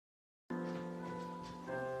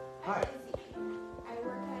Hi. I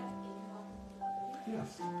work at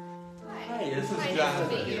Yes. Hi. This is Hi, Jonathan nice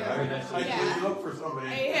to meet here. you. I did look for somebody.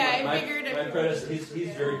 I figured My predecessor,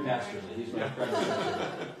 he's very pastorally. He's my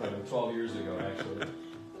predecessor from 12 years ago, actually.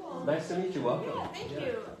 Cool. Nice to meet you. Welcome. Yeah, thank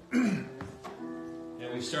you.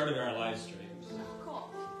 And we started our live streams. Cool.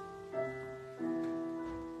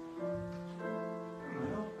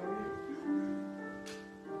 Well, how are you?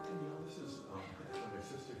 This is my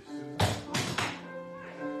sister Susan.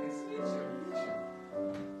 Nice to meet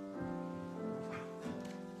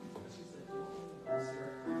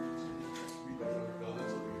you. No,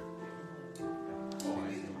 that's over here. Oh,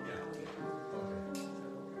 I see. Yeah. Okay.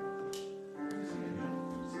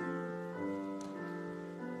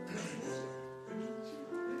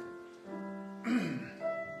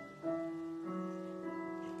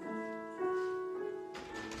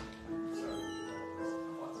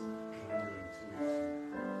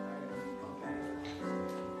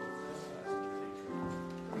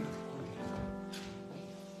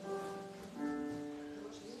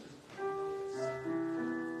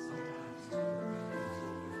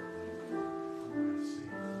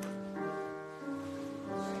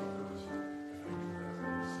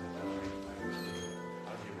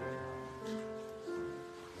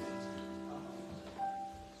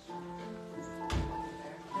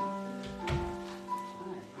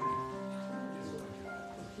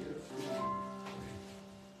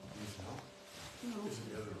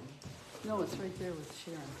 No, it's right there with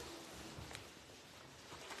Sharon.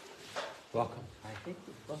 Welcome. Hi. Thank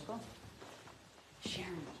you. Welcome.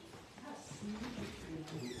 Sharon.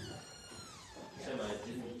 Sam, I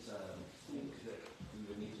didn't think that you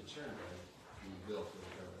would need to turn, but you will for the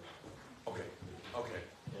camera. Okay. Okay.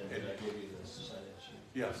 And I gave you the sign-in sheet.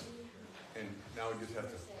 Yes. And now we just have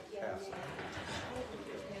to pass.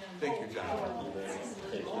 Thank you, John.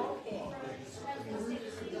 Thank you.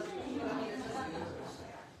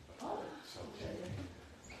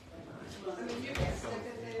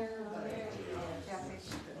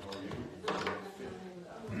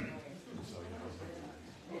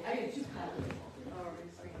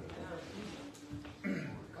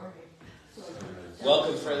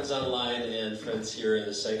 Welcome, friends online and friends here in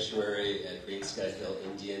the sanctuary at Greensky Hill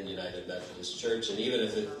Indian United Methodist Church. And even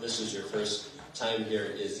if this is your first time here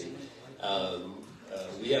at Izzy,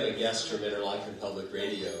 we have a guest from Interlochen Public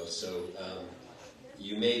Radio, so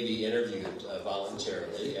you may be interviewed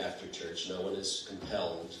voluntarily after church. No one is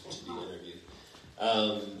compelled to be interviewed.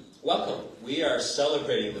 Welcome. We are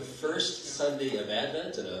celebrating the first Sunday of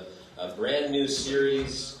Advent in a brand new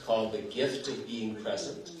series called The Gift of Being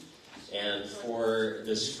Present. And for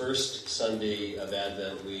this first Sunday of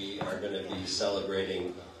Advent, we are going to be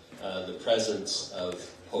celebrating the presence of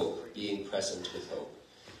hope, being present with hope.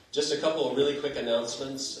 Just a couple of really quick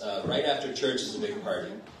announcements. Right after church is a big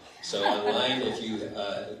party. So online, if you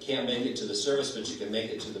can't make it to the service, but you can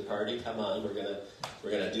make it to the party, come on. We're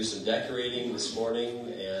gonna do some decorating this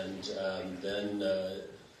morning, and then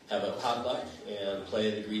have a potluck and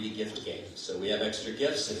play the greedy gift game. So we have extra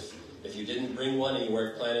gifts. If you didn't bring one and you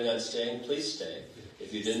weren't planning on staying, please stay.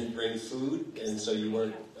 If you didn't bring food and so you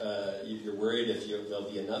weren't, you're worried if there'll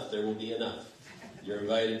be enough, there will be enough. You're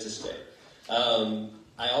invited to stay.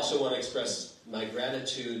 I also want to express my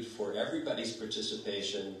gratitude for everybody's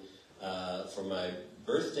participation for my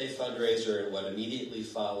birthday fundraiser and what immediately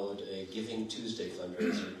followed a Giving Tuesday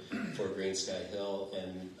fundraiser for Greensky Hill.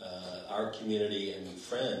 And our community and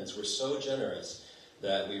friends were so generous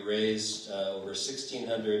that we raised over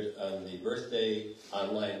 $1,600 on the birthday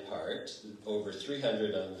online part, over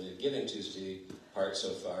 $300 on the Giving Tuesday part so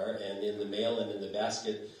far, and in the mail and in the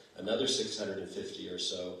basket, another $650 or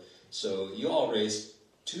so. So you all raised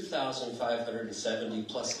 $2,570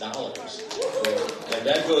 plus. And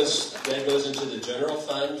that goes into the general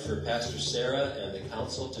fund for Pastor Sarah and the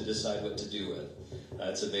council to decide what to do with.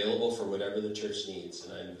 It's available for whatever the church needs,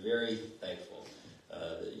 and I'm very thankful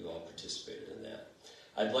that you all participated in that.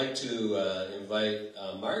 I'd like to invite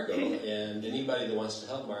Margot, and anybody that wants to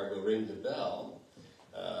help Margot, ring the bell,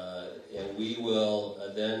 and we will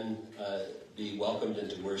then be welcomed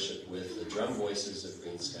into worship with the drum voices of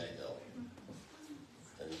Greensky Hill.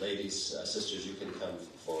 And ladies, sisters, you can come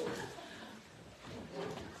forward.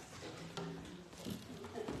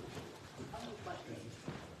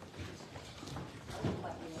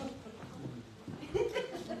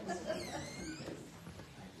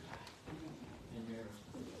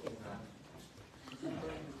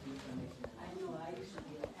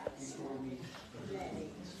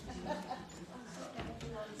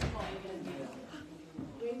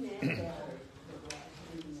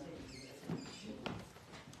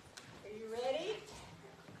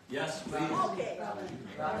 Yes, please. Okay.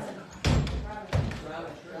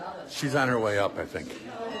 She's on her way up, I think.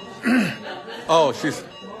 Oh, she's...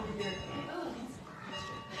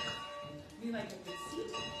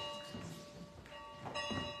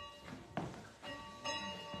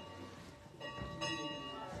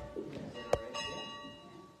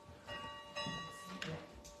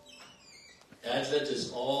 Advent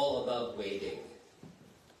is all about waiting,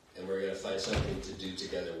 and we're going to find something to do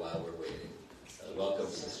together while we're waiting. Welcome,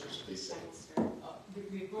 sisters. Please sing.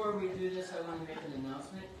 Before we do this, I want to make an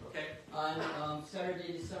announcement. Okay. On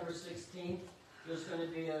Saturday, December 16th, there's going to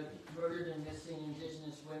be a Murdered and Missing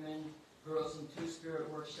Indigenous Women, Girls, and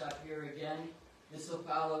Two-Spirit workshop here again. This will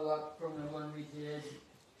follow up from the one we did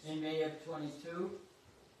in May of 22.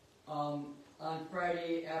 On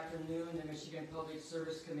Friday afternoon, the Michigan Public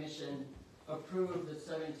Service Commission approved the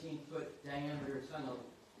 17-foot diameter tunnel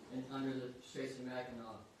under the Straits of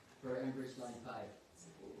Mackinac for Enbridge Line 5.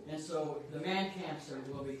 And so the man camps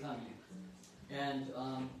will be coming. And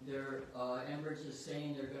Enbridge is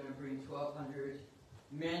saying they're going to bring 1,200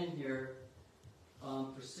 men here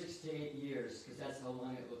for 6 to 8 years, because that's how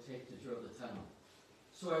long it will take to drill the tunnel.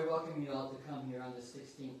 So I welcome you all to come here on the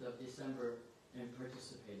 16th of December and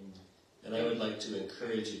participate in that. And I would like to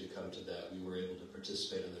encourage you to come to that. We were able to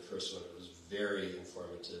participate in the first one. It was very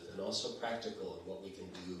informative and also practical in what we can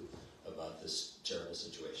do about this terrible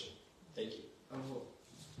situation. Thank you. Oh.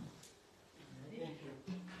 Thank you.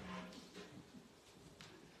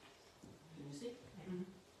 Can you see?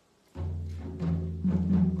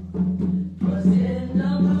 Was in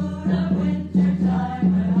the mood of winter time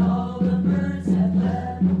when all the birds have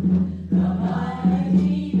fled. The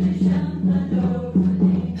mighty vision, the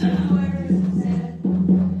opening wears its head.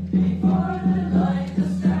 Before the light, the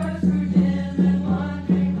stars grew dim, and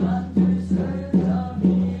wandering hunters heard of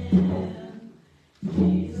him.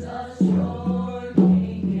 Jesus, your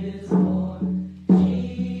King is born.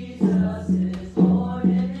 Jesus is born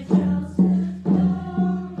in the Chelsea's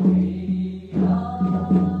glory on.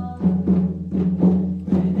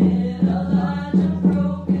 Within a lodge of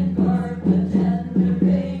broken carpet, tender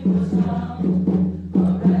babe was found. A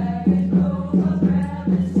ragged robe of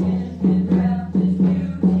rabbit skin did wrap his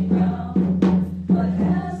beauty brown. But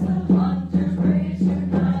as the hunters raised their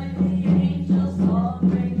knife, the angels' song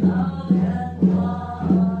rang loud and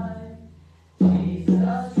wide.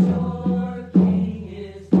 Jesus, your King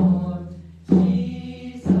is born.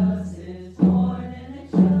 Jesus is born in the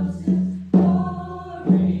Chelsea's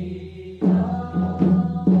glory on.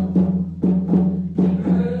 The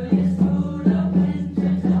earliest moon of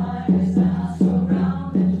winter time is now so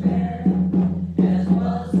round and fair, as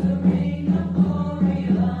was the ring of glory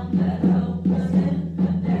on that helpless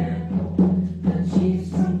infant there. The chiefs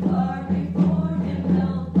from far before him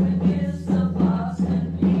knelt with gifts of flocks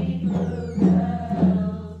and eager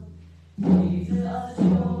bells. Jesus,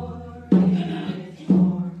 your King is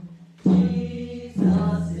born.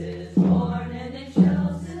 Jesus is born in the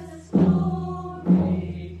Chelsea's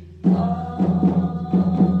glory on.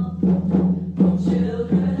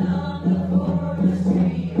 Children of the forest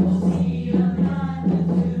tree will see a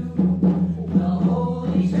magnitude. The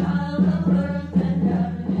holy child of earth and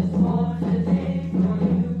heaven is born today for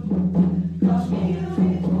you. Come kneel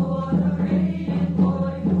before the radiant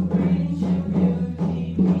boy who brings you beauty,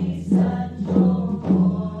 peace, and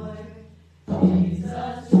joy.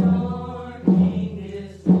 Jesus, your King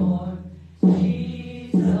is born.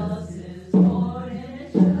 Jesus is born in the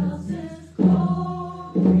Chelsea's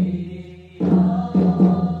glory on.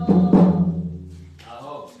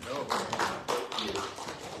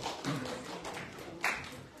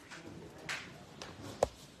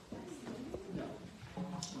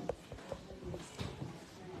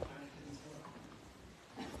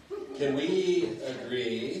 Can we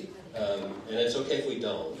agree, and it's okay if we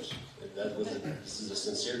don't, this is a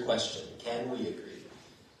sincere question, can we agree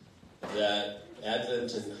that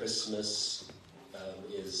Advent and Christmas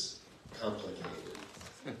is complicated?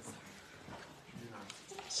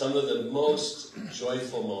 Some of the most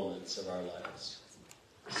joyful moments of our lives,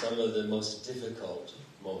 some of the most difficult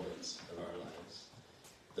moments of our lives.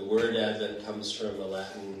 The word Advent comes from the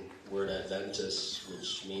Latin word adventus,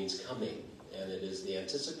 which means coming, and it is the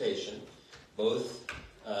anticipation, both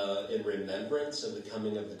in remembrance of the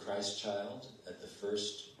coming of the Christ child at the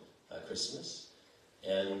first Christmas,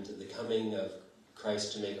 and the coming of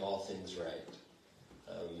Christ to make all things right.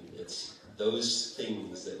 It's those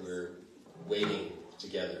things that we're waiting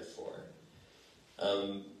together for.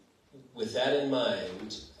 With that in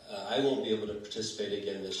mind, I won't be able to participate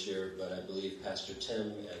again this year, but I believe Pastor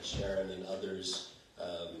Tim and Sharon and others.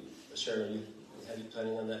 Sharon, have you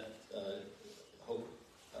planning on that? Hope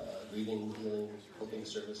grieving, healing, hoping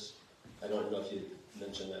service. I don't know if you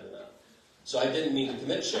mentioned that or not. So I didn't mean to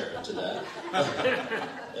commit Sharon to that.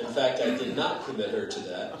 In fact, I did not commit her to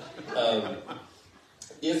that.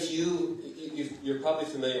 You're probably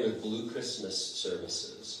familiar with Blue Christmas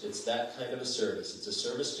services. It's that kind of a service. It's a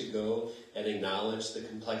service to go and acknowledge the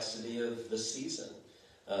complexity of the season.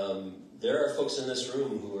 There are folks in this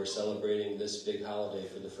room who are celebrating this big holiday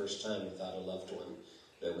for the first time without a loved one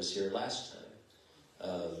that was here last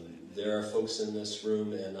time. There are folks in this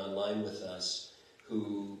room and online with us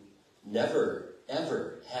who never,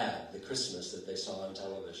 ever had the Christmas that they saw on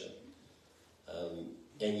television.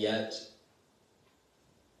 And yet,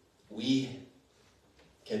 we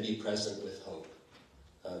can be present with hope,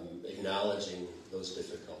 acknowledging those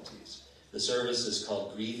difficulties. The service is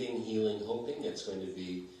called Grieving, Healing, Hoping. It's going to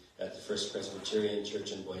be at the First Presbyterian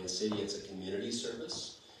Church in Boyne City. It's a community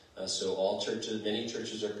service. So all churches, many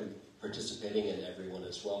churches are participating, and everyone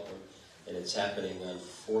is welcome. And it's happening on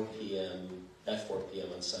 4 p.m.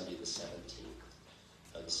 on Sunday the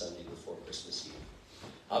 17th, on the Sunday before Christmas Eve.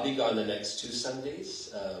 I'll be gone the next 2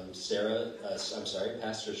 Sundays.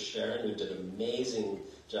 Pastor Sharon, who did an amazing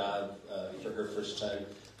job for her first time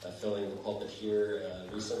filling the pulpit here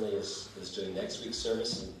recently, is doing next week's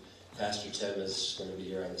service, and Pastor Tim is going to be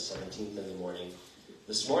here on the 17th in the morning.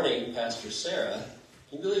 This morning, Pastor Sarah,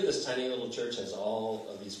 can you believe this tiny little church has all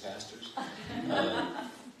of these pastors?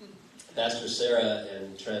 Pastor Sarah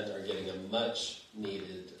and Trent are getting a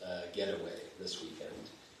much-needed getaway this weekend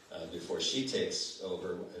before she takes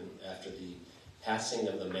over after the passing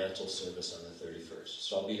of the mantle service on the 31st.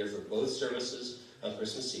 So I'll be here for both services on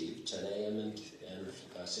Christmas Eve, 10 a.m. and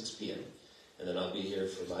 6 p.m. And then I'll be here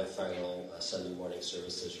for my final Sunday morning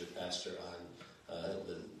service as your pastor on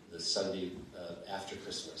the Sunday after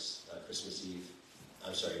Christmas,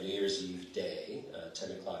 New Year's Eve day,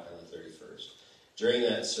 10 o'clock on the 31st. During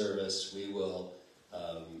that service, we will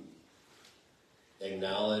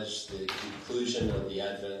acknowledge the conclusion of the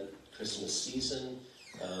Advent Christmas season,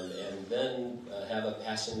 and then have a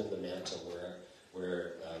passing of the mantle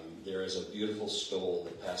where there is a beautiful stole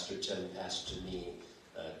that Pastor Tim passed to me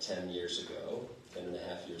 10 and a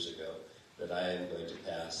half years ago, that I am going to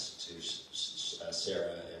pass to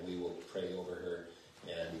Sarah, and we will pray over her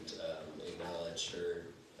and acknowledge her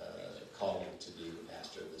calling to be the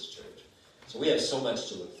pastor of this church. So we have so much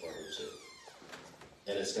to look forward to,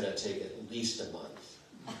 and it's going to take at least a month,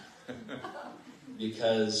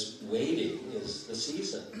 because waiting is the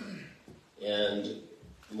season. And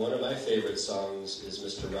one of my favorite songs is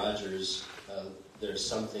Mr. Rogers' There's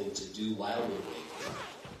Something to Do While We're Waiting.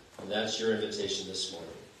 And that's your invitation this morning.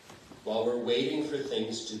 While we're waiting for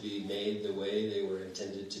things to be made the way they were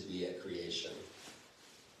intended to be at creation,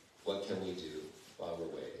 what can we do while we're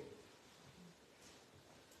waiting?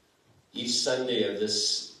 Each Sunday of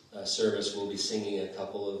this service, we'll be singing a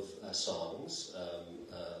couple of songs,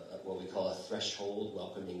 what we call a threshold,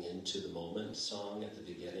 welcoming into the moment song at the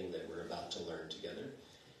beginning that we're about to learn together.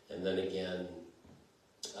 And then again,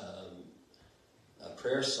 a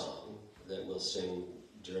prayer song that we'll sing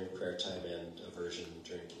during prayer time and a version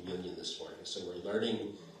during communion this morning. So we're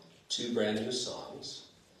learning 2 brand new songs.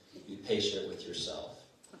 Be patient with yourself.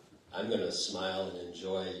 I'm going to smile and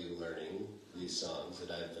enjoy you learning these songs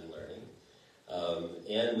that I've been learning.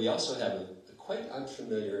 And we also have a quite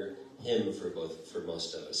unfamiliar hymn for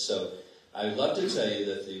most of us. So I would love to tell you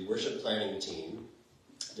that the worship planning team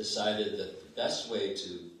decided that the best way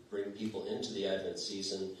to bring people into the Advent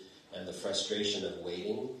season and the frustration of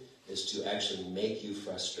waiting is to actually make you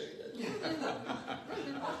frustrated.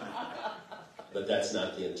 But that's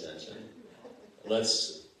not the intention.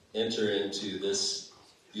 Let's enter into this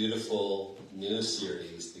beautiful new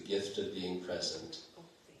series, The Gift of Being Present,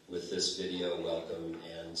 with this video, welcome,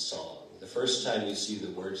 and song. The first time you see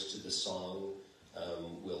the words to the song,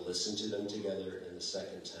 we'll listen to them together, and the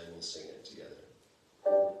second time we'll sing it together.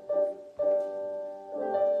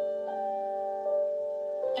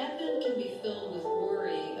 Advent can be filled with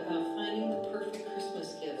worry about finding the perfect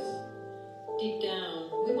Christmas gifts. Deep down,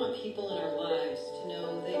 we want people in our lives to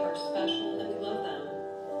know they are special and that we love them.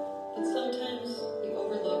 But sometimes we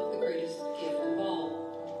overlook the greatest gift of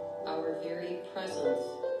all, our very presence.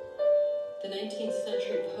 The 19th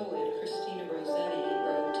century poet Christina Rosetti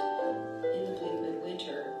wrote In the Bleak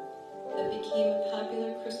Midwinter, that became a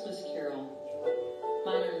popular Christmas carol.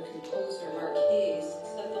 Modern composer Mark Hayes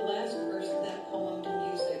set the last verse of that poem to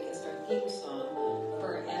music as our theme song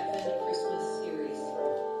for our Advent Christmas series.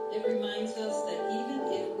 It reminds us that even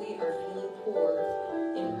if we are feeling poor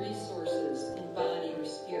in resources, in body or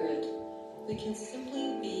spirit, we can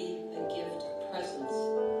simply be a gift of presence.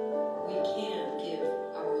 We can give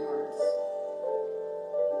our hearts.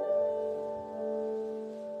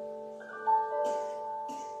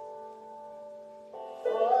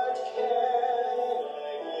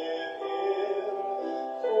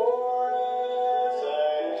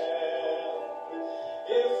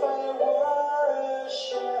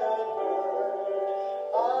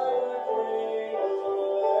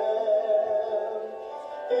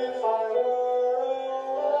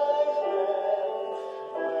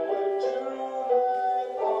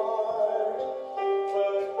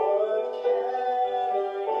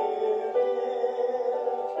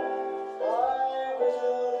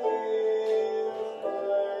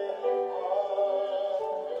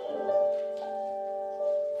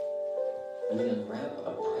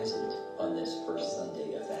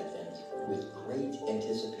 great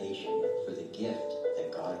anticipation for the gift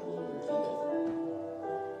that God will reveal.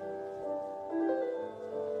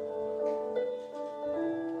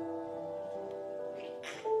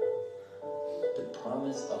 The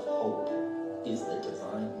promise of hope is the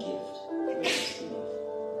divine gift we receive.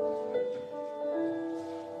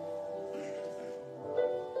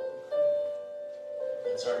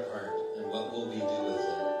 That's our part, and what will we do with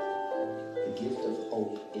it? The gift of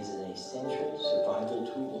hope is an essential survival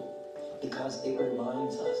tool because it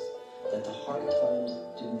reminds us that the hard times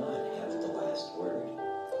do not have the last word.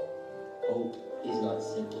 Hope is not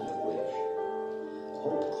simply a wish.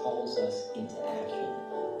 Hope calls us into action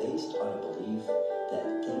based on a belief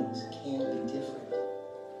that things can be different.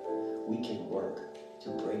 We can work to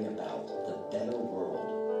bring about the better world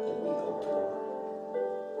that we hope for.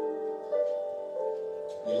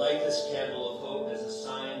 We light this candle of hope as a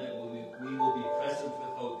sign that we will be present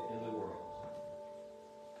with hope in the world.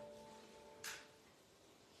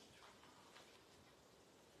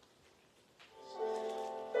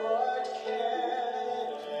 What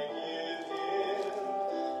can I give him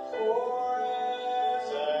for as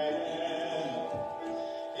I am?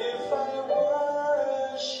 If I were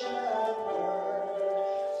a shepherd,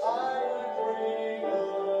 I would bring a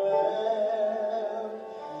lamb.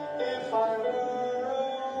 If I were a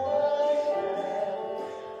wise man,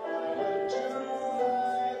 I would do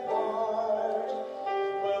my part.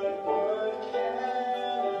 But what can I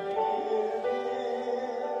give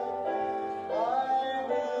him? I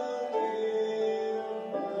will give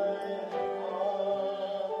my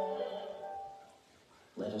heart.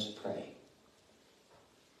 Let us pray.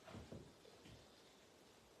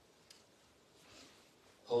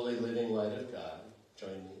 Holy living light of God,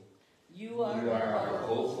 join me. You are, You are our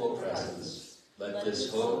hopeful presence. Let this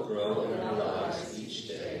hope grow in our lives each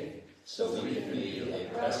day, so we can be a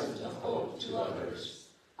present of hope to others.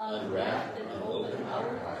 Unwrap and open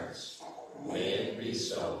our hearts. May it be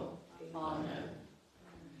so. Amen.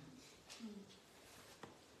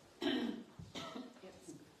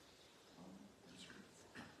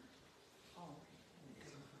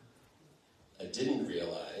 I didn't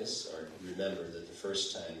realize or remember that the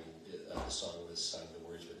first time the song was sung, the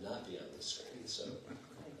words would not be on the screen. So,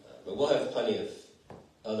 but we'll have plenty of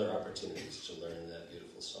other opportunities to learn that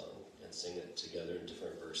beautiful song and sing it together in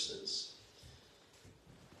different verses.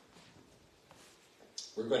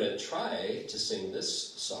 We're going to try to sing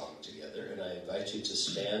this song together, and I invite you to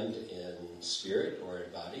stand in spirit or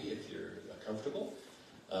in body if you're comfortable.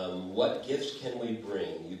 What gift can we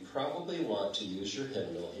bring? You probably want to use your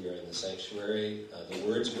hymnal here in the sanctuary. The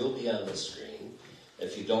words will be on the screen.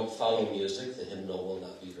 If you don't follow music, the hymnal will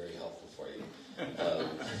not be very helpful for you.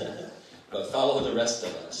 But follow the rest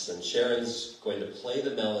of us. And Sharon's going to play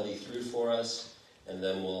the melody through for us, and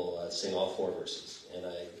then we'll sing all 4 verses. And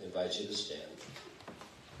I invite you to stand.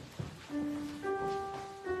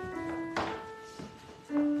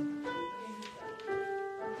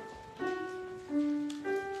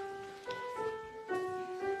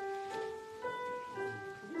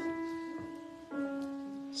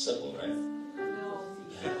 Simple, right?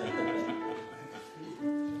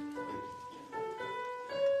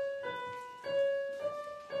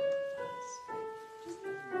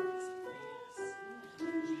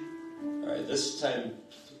 All right, this time,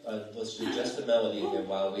 let's do just the melody again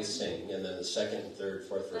while we sing, and then the second, third,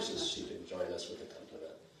 fourth verses, she can join us with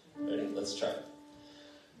accompaniment. Ready? Let's try.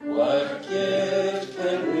 What gift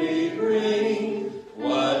can we bring?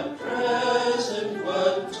 What present,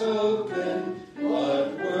 what token,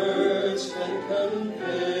 what words can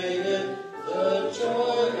convey it, the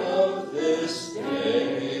joy of this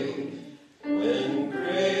day? When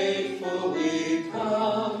grateful we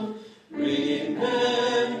come,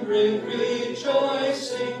 remembering,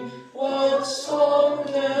 rejoicing, what song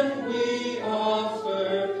can we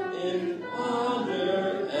offer in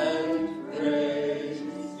honor and praise?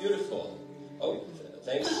 Beautiful. Oh,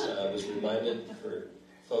 thanks. I was reminded for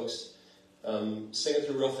folks, sing it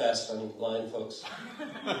through real fast online, folks.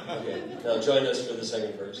 Okay, now join us for the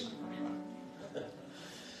second verse.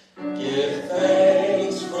 Give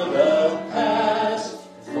thanks for the past,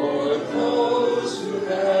 for those who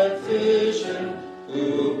had vision,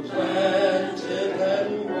 who planted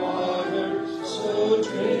and watered, so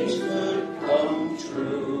dreams could come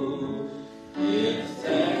true. Give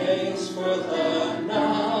thanks for the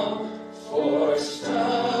now, for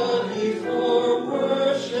study, for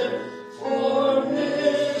worship, for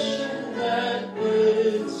mission that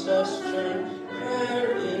bids us turn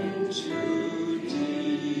prayer into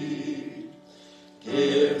deed.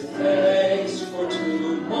 Give thanks for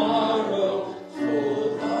tomorrow,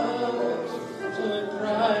 full of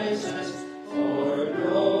surprises, for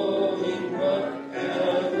knowing what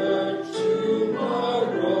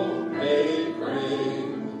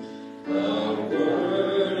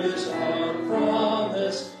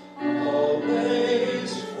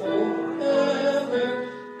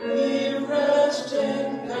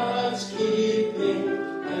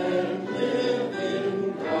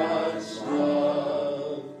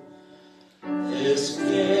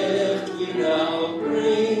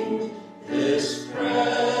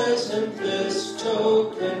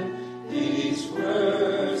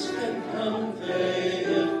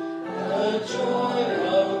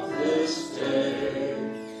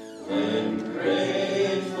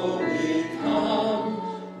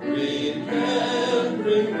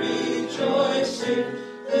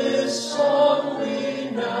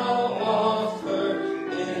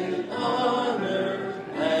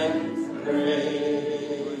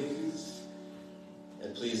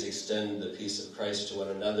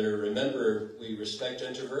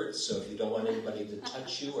reject introverts, so if you don't want anybody to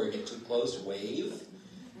touch you or get too close, wave,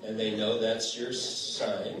 and they know that's your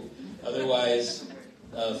sign. Otherwise,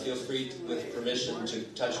 feel free, with permission, to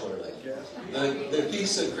touch one another. The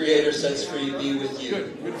peace of Creator sets free be with you.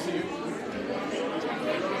 Good to see you.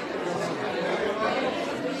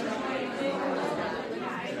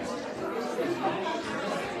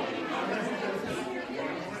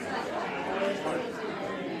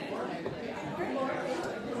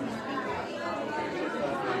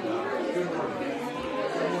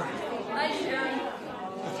 Hi, Sharon.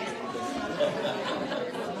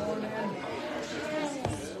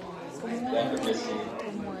 Welcome, Christy.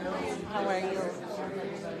 How are you?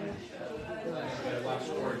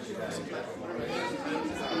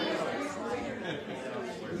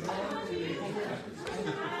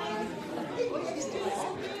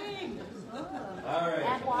 All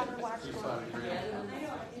right.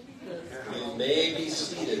 You may be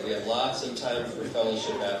seated. We have lots of time for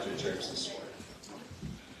fellowship after church this morning.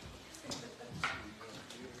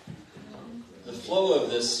 The flow of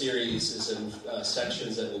this series is in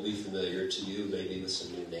sections that will be familiar to you, maybe with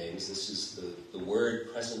some new names. This is the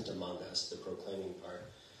word present among us, the proclaiming part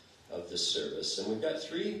of this service. And we've got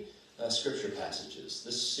three scripture passages.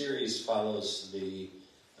 This series follows the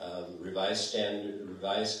Revised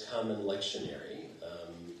Common Lectionary.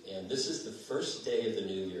 And this is the first day of the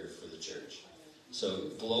new year for the church. So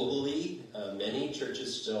globally, many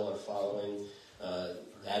churches still are following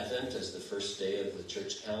Advent as the first day of the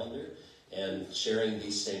church calendar and sharing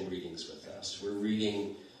these same readings with us. We're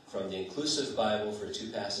reading from the Inclusive Bible for two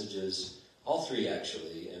passages, all three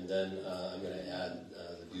actually, and then I'm going to add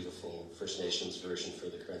the beautiful First Nations version for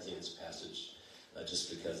the Corinthians passage, just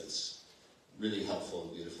because it's really helpful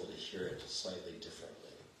and beautiful to hear it slightly differently.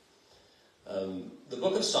 The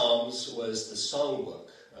book of Psalms was the songbook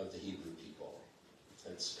of the Hebrew people.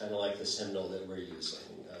 It's kind of like this hymnal that we're using.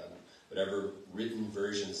 Whatever written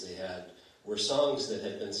versions they had were songs that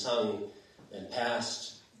had been sung and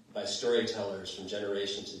passed by storytellers from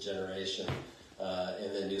generation to generation,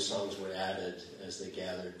 and then new songs were added as they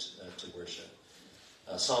gathered to worship.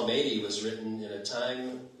 Psalm 80 was written in a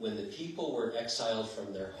time when the people were exiled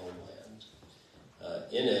from their homeland.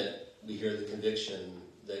 In it, we hear the conviction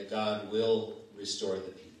that God will restore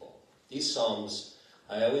the people. These psalms,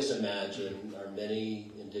 I always imagine, are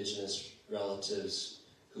many indigenous relatives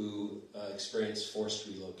who experience forced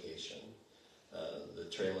relocation, the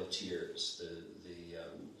Trail of Tears, the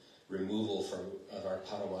removal of our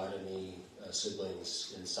Potawatomi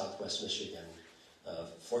siblings in southwest Michigan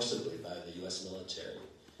forcibly by the U.S. military.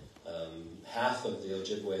 Half of the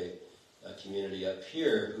Ojibwe community up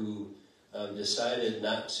here who decided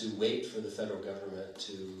not to wait for the federal government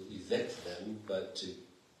to evict them, but to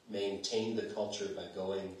maintain the culture by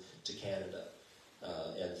going to Canada.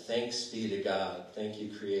 And thanks be to God, thank you,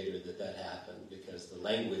 Creator, that happened, because the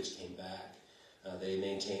language came back. They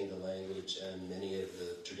maintained the language and many of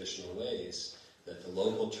the traditional ways that the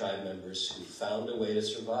local tribe members who found a way to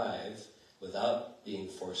survive without being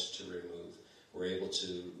forced to remove were able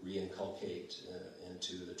to reinculcate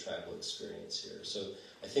into the tribal experience here. So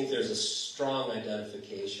I think there's a strong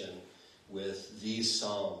identification with these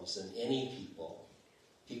psalms and any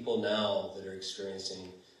people now that are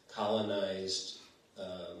experiencing colonized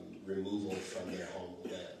removal from their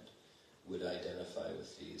homeland would identify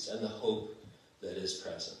with these, and the hope that is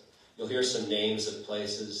present. You'll hear some names of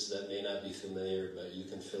places that may not be familiar, but you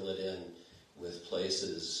can fill it in with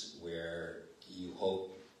places where you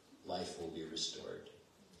hope life will be restored.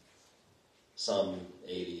 Psalm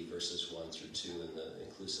 80, verses 1 through 2 in the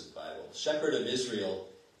Inclusive Bible. Shepherd of Israel,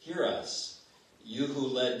 hear us. You who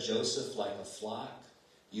led Joseph like a flock,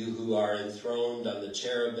 you who are enthroned on the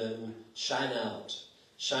cherubim, shine out.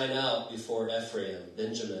 Shine out before Ephraim,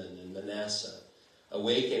 Benjamin, and Manasseh.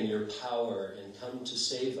 Awaken your power and come to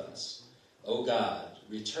save us. O God,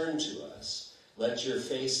 return to us. Let your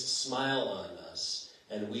face smile on us,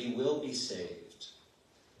 and we will be saved.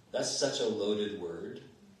 That's such a loaded word.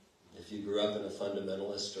 If you grew up in a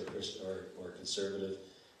fundamentalist or conservative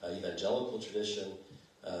evangelical tradition,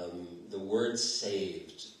 the word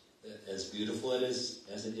saved, as beautiful as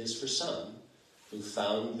it is for some who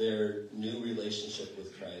found their new relationship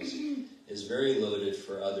with Christ, is very loaded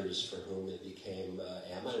for others for whom it became,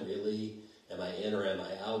 am I in or am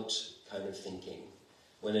I out kind of thinking.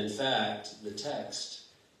 When in fact, the text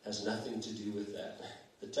has nothing to do with that.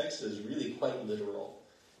 The text is really quite literal.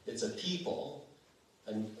 It's a people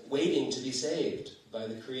waiting to be saved by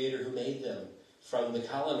the Creator who made them from the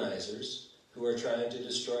colonizers who are trying to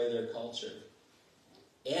destroy their culture.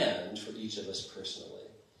 And for each of us personally,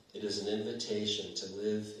 it is an invitation to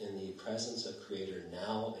live in the presence of Creator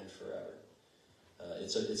now and forever.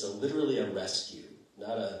 It's literally a rescue,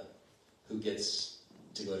 not a who gets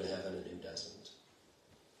to go to heaven and who doesn't.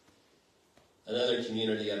 Another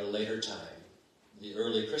community at a later time, the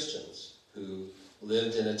early Christians, who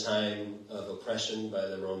lived in a time of oppression by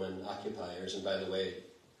the Roman occupiers, and by the way,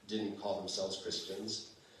 didn't call themselves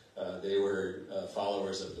Christians. They were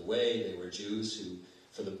followers of the way. They were Jews who,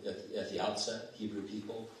 at the outset, Hebrew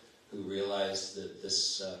people, who realized that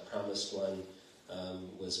this promised one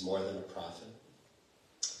was more than a prophet.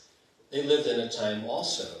 They lived in a time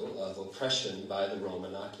also of oppression by the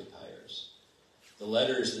Roman occupiers. The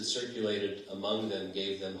letters that circulated among them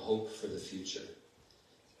gave them hope for the future.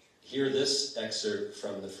 Hear this excerpt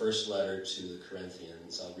from the first letter to the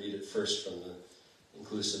Corinthians. I'll read it first from the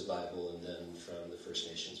Inclusive Bible and then from the First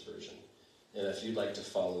Nations version. And if you'd like to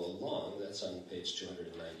follow along, that's on page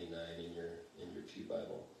 299 in your Pew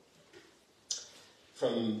Bible.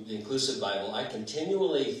 From the Inclusive Bible, I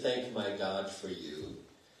continually thank my God for you,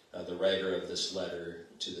 the writer of this letter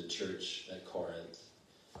to the church at Corinth.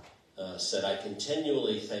 Said, I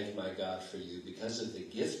continually thank my God for you because of the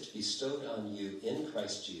gift bestowed on you in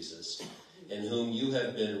Christ Jesus, in whom you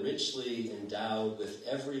have been richly endowed with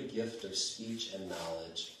every gift of speech and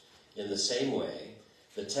knowledge. In the same way,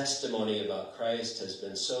 the testimony about Christ has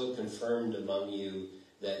been so confirmed among you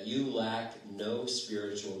that you lack no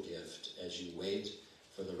spiritual gift as you wait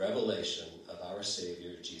for the revelation of our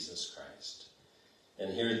Savior, Jesus Christ.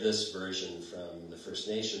 And hear this version from the First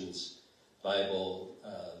Nations Bible.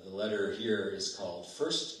 The letter here is called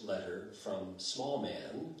First Letter from Small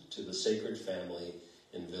Man to the Sacred Family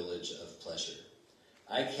in Village of Pleasure.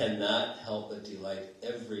 I cannot help but delight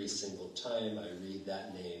every single time I read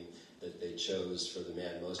that name that they chose for the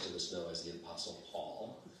man most of us know as the Apostle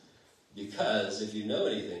Paul. Because if you know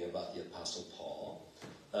anything about the Apostle Paul,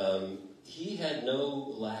 he had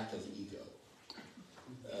no lack of ego.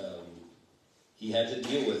 He had to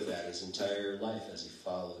deal with that his entire life as he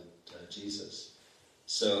followed Jesus.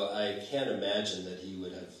 So I can't imagine that he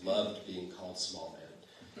would have loved being called small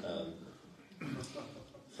man.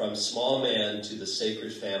 From small man to the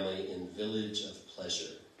sacred family in Village of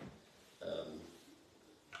Pleasure.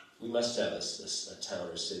 We must have a town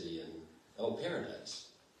or city in, Paradise,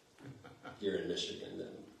 here in Michigan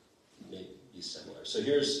that may be similar. So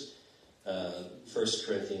here's 1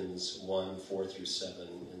 Corinthians 1, 4 through 7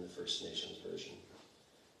 in the First Nations version.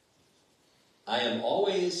 I am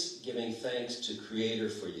always giving thanks to Creator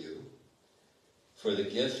for you, for the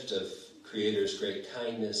gift of Creator's great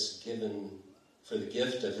kindness given, for the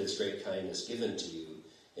gift of his great kindness given to you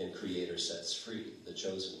in Creator Sets Free, the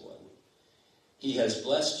chosen one. He has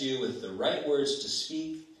blessed you with the right words to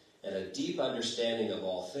speak and a deep understanding of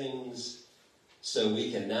all things, so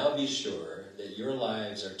we can now be sure that your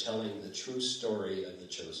lives are telling the true story of the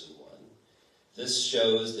chosen one. This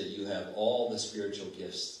shows that you have all the spiritual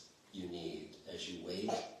gifts you need as you wait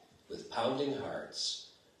with pounding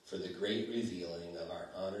hearts for the great revealing of our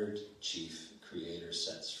honored chief Creator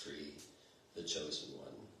sets free, the chosen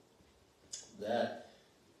one. That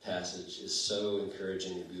passage is so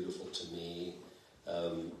encouraging and beautiful to me.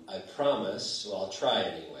 I promise, well, I'll try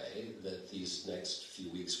anyway, that these next few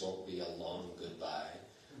weeks won't be a long goodbye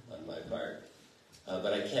on my part.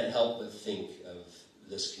 But I can't help but think of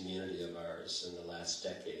this community of ours in the last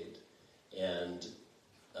decade. And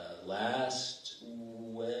last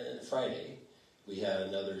Friday, we had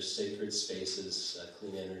another Sacred Spaces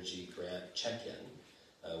Clean Energy Grant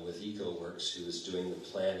check-in with EcoWorks, who is doing the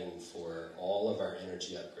planning for all of our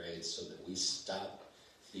energy upgrades so that we stop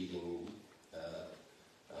feeding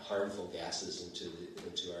harmful gases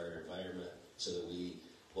into our environment, so that we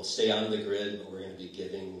will stay on the grid, but we're going to be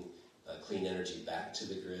giving clean energy back to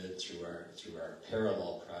the grid through our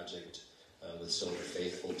parallel project with Solar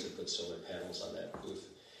Faithful to put solar panels on that roof.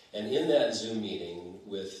 And in that Zoom meeting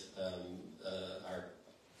with our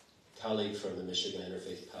colleague from the Michigan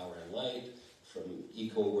Interfaith Power and Light, from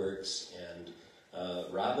EcoWorks, and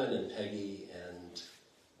Robin and Peggy and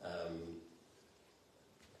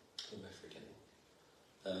who am I forgetting?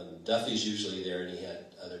 Duffy's usually there, and he had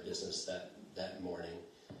other business that morning.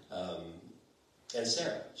 And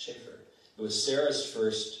Sarah Schaefer. It was Sarah's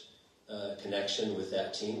first connection with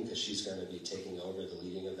that team, because she's going to be taking over the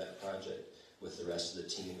leading of that project with the rest of the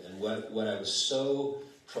team. And what I was so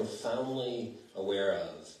profoundly aware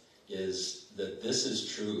of is that this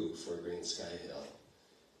is true for Greensky Hill.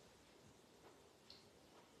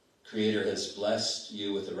 Creator has blessed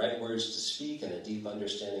you with the right words to speak and a deep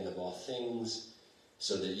understanding of all things,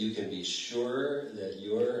 so that you can be sure that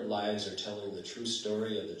your lives are telling the true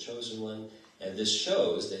story of the chosen one. And this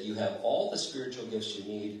shows that you have all the spiritual gifts you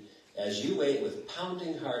need as you wait with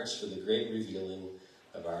pounding hearts for the great revealing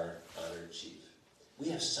of our honored chief. we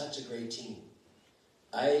have such a great team.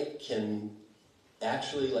 I can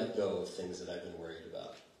actually let go of things that I've been worried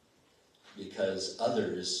about because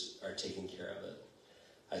others are taking care of it.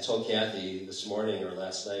 I told Kathy this morning or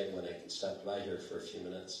last night when I stopped by here for a few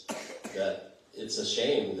minutes that it's a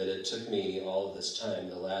shame that it took me all of this time,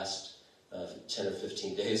 the last 10 or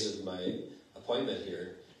 15 days of my appointment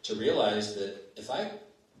here, to realize that if I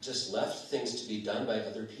just left things to be done by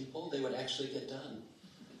other people, they would actually get done.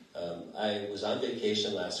 I was on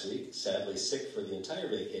vacation last week, sadly sick for the entire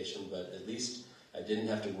vacation, but at least I didn't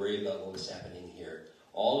have to worry about what was happening here.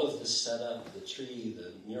 All of the setup, the tree,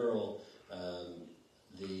 the mural,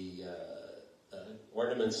 the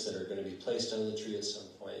ornaments that are going to be placed on the tree at some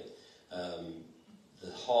point,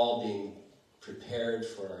 the hall being prepared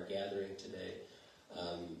for our gathering today,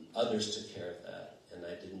 others took care of that, and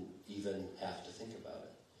I didn't even have to think about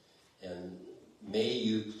it. And may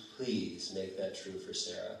you please make that true for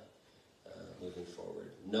Sarah moving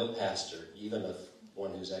forward. No pastor, even if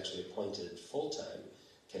one who's actually appointed full-time,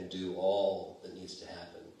 can do all that needs to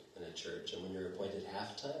happen in a church. And when you're appointed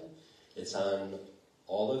half-time, it's on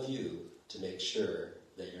all of you to make sure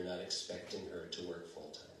that you're not expecting her to work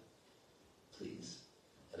full-time. Please.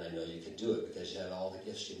 And I know you can do it because you have all the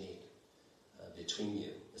gifts you need between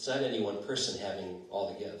you. It's not any one person having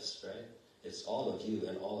all the gifts, right? It's all of you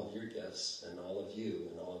and all of your gifts and all of you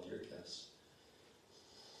and all of your gifts.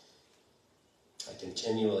 I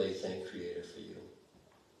continually thank Creator for you.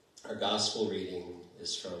 Our gospel reading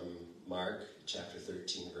is from Mark chapter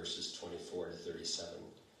 13, verses 24 to 37.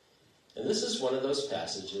 And this is one of those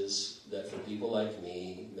passages that for people like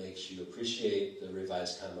me makes you appreciate the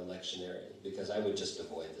Revised Common Lectionary, because I would just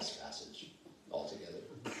avoid this passage altogether.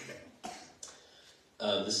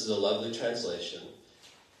 This is a lovely translation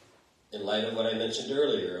in light of what I mentioned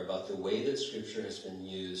earlier about the way that Scripture has been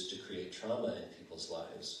used to create trauma in people's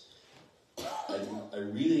lives.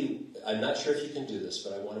 I'm not sure if you can do this,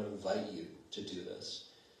 but I want to invite you to do this.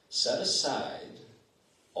 Set aside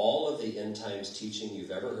all of the end times teaching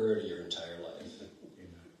you've ever heard in your entire life.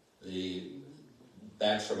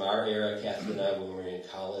 Back from our era, Kathy and I, when we were in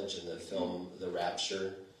college, and the film The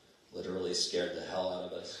Rapture literally scared the hell out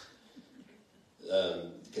of us.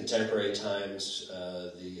 Contemporary times,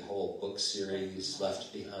 the whole book series,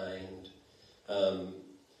 Left Behind.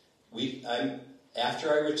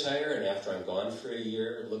 After I retire and after I'm gone for a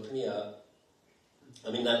year, look me up.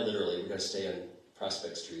 I mean, not literally, we're going to stay on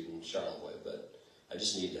Prospect Street in Charlevoix, but I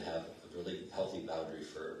just need to have a really healthy boundary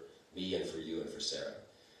for me and for you and for Sarah.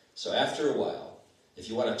 So after a while, if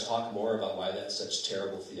you want to talk more about why that's such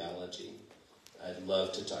terrible theology, I'd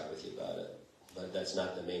love to talk with you about it. But that's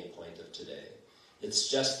not the main point of today. It's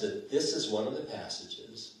just that this is one of the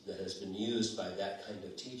passages that has been used by that kind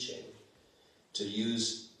of teaching to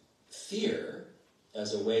use fear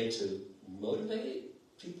as a way to motivate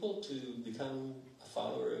people to become a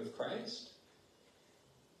follower of Christ.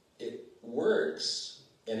 It works,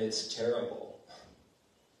 and it's terrible,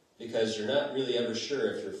 because you're not really ever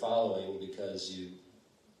sure if you're following because you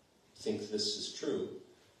think this is true,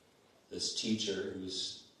 this teacher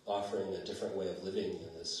who's offering a different way of living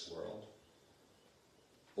in this world,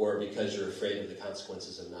 or because you're afraid of the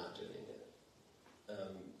consequences of not doing it.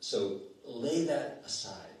 So lay that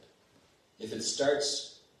aside. If it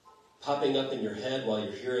starts popping up in your head while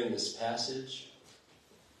you're hearing this passage,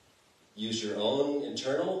 use your own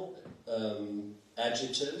internal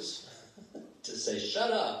adjectives to say, shut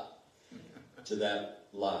up to that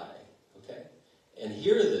lie, okay? And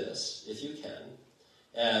hear this, if you can,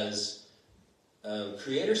 as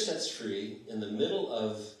Creator sets free in the middle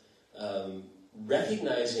of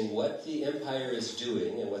recognizing what the empire is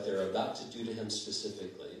doing and what they're about to do to him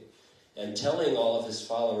specifically, and telling all of his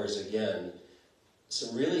followers again,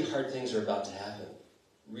 some really hard things are about to happen.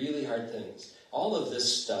 Really hard things. All of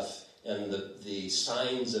this stuff and the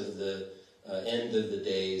signs of the end of the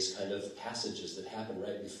days kind of passages that happen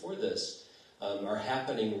right before this are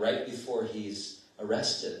happening right before he's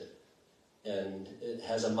arrested, and it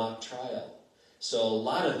has a mock trial. So a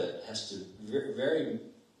lot of it has to very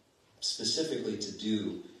specifically to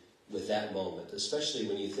do with that moment, especially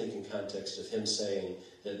when you think in context of him saying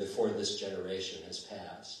that before this generation has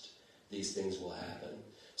passed, these things will happen.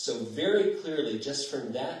 So very clearly, just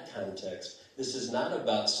from that context, this is not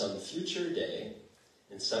about some future day.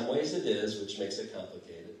 In some ways it is, which makes it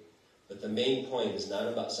complicated. But the main point is not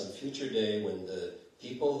about some future day when the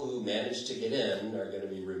people who managed to get in are going to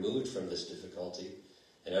be removed from this difficulty,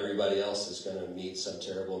 and everybody else is going to meet some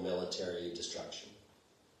terrible military destruction.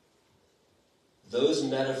 Those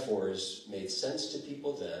metaphors made sense to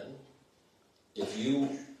people then. If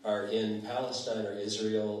you are in Palestine or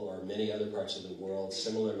Israel or many other parts of the world,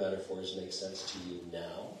 similar metaphors make sense to you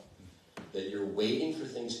now. That you're waiting for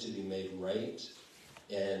things to be made right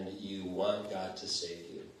and you want God to save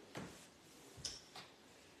you.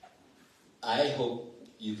 I hope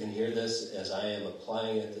you can hear this as I am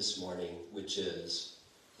applying it this morning, which is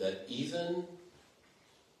that even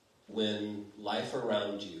when life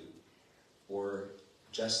around you or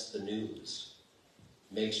just the news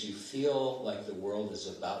makes you feel like the world is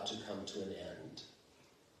about to come to an end,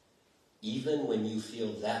 even when you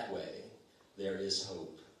feel that way, there is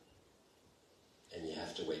hope. And you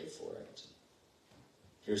have to wait for it.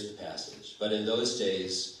 Here's the passage. But in those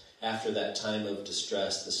days, after that time of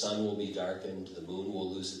distress, the sun will be darkened, the moon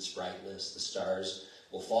will lose its brightness, the stars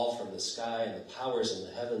will fall from the sky, and the powers in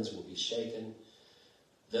the heavens will be shaken.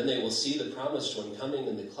 Then they will see the promised one coming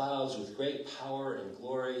in the clouds with great power and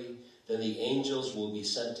glory. Then the angels will be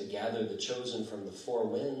sent to gather the chosen from the four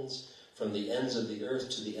winds, from the ends of the earth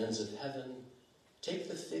to the ends of heaven. Take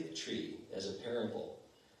the fig tree as a parable.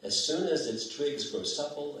 As soon as its twigs grow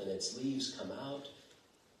supple and its leaves come out,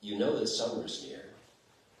 you know that summer's near.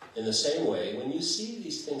 In the same way, when you see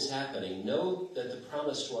these things happening, know that the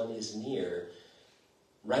promised one is near,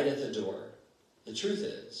 right at the door. The truth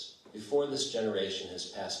is, before this generation has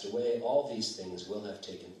passed away, all these things will have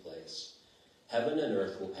taken place. Heaven and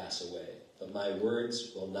earth will pass away, but my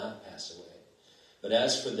words will not pass away. But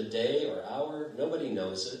as for the day or hour, nobody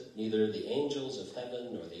knows it, neither the angels of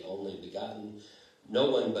heaven nor the only begotten, no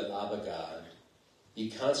one but Abba God. Be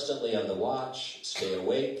constantly on the watch, stay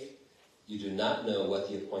awake. You do not know when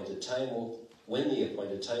the appointed time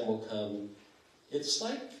will come. It's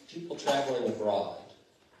like people traveling abroad.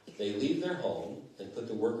 They leave their home and put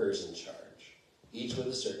the workers in charge, each with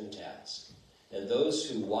a certain task. And those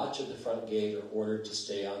who watch at the front gate are ordered to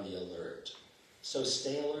stay on the alert. So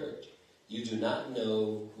stay alert. You do not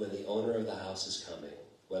know when the owner of the house is coming,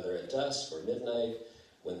 whether at dusk or midnight,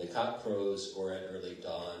 when the cock crows, or at early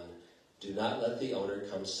dawn. Do not let the owner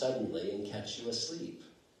come suddenly and catch you asleep.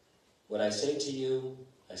 What I say to you,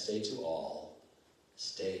 I say to all,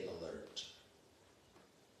 stay alert.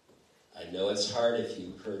 I know it's hard if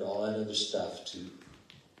you heard all that other stuff to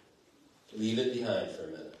leave it behind for a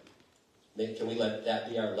minute. Can we let that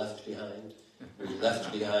be our left behind? We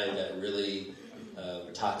left behind that really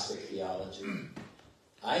toxic theology.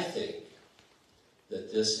 I think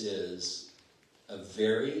that this is a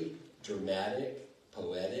very dramatic,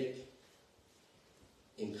 poetic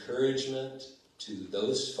encouragement to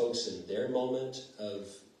those folks in their moment of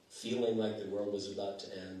feeling like the world was about to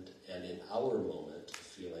end, and in our moment of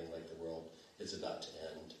feeling like the world is about to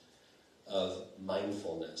end, of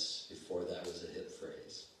mindfulness, before that was a hip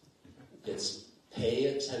phrase. It's pay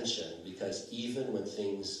attention, because even when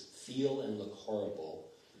things feel and look horrible,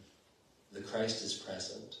 the Christ is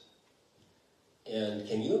present. And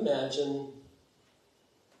can you imagine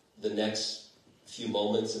the next few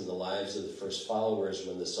moments in the lives of the first followers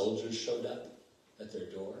when the soldiers showed up at their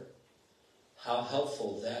door? How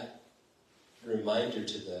helpful that reminder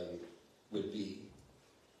to them would be.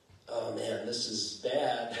 Oh man, this is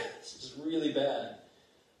bad. This is really bad.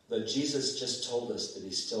 But Jesus just told us that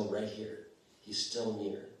he's still right here. He's still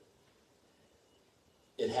near.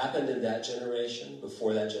 It happened in that generation,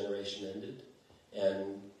 before that generation ended.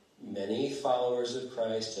 And many followers of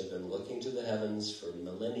Christ have been looking to the heavens for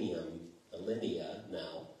millennia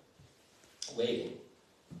now, waiting,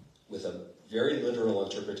 with a very literal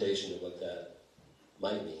interpretation of what that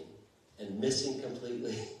might mean, and missing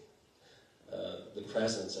completely the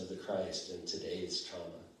presence of the Christ in today's trauma.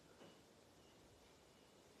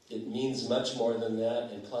 It means much more than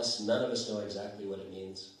that, and plus none of us know exactly what it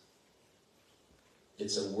means.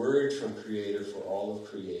 It's a word from Creator for all of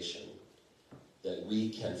creation that we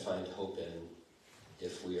can find hope in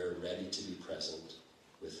if we are ready to be present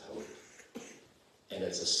with hope. And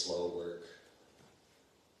it's a slow work.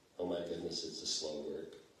 Oh my goodness, it's a slow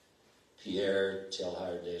work. Pierre,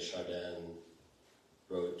 Teilhard de Chardin,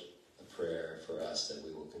 wrote a prayer for us that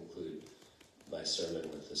we will conclude my sermon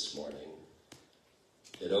with this morning.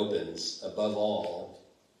 It opens, above all,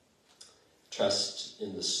 trust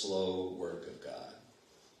in the slow work of God.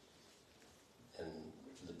 And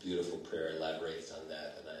the beautiful prayer elaborates on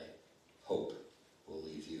that, and I hope will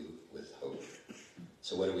leave you with hope.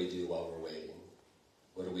 So what do we do while we're waiting?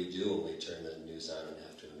 What do we do when we turn the news on and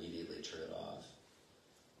have to immediately turn it off?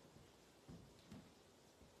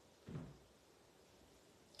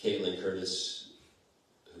 Caitlin Curtis,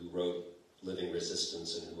 who wrote Living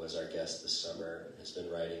Resistance and who was our guest this summer, has been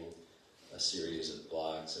writing a series of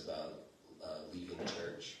blogs about leaving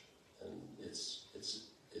church. And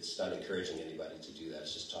it's not encouraging anybody to do that.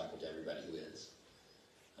 It's just talking to everybody who is.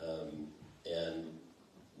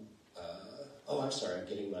 I'm sorry, I'm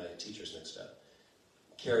getting my teachers mixed up.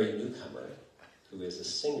 Carrie Newcomer, who is a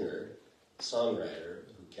singer, songwriter,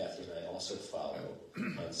 who Kathy and I also follow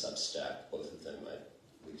on Substack. Both of them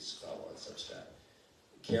we follow on Substack.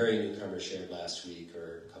 Carrie Newcomer shared last week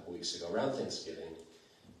or a couple weeks ago, around Thanksgiving,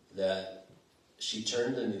 that she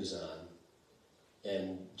turned the news on,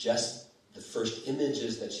 and just the first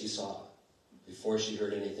images that she saw, before she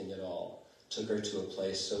heard anything at all, took her to a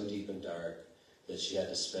place so deep and dark that she had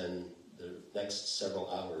to spend the next several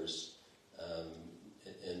hours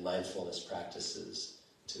in mindfulness practices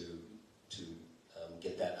to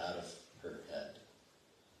get that out of her head.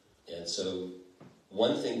 And so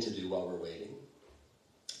one thing to do while we're waiting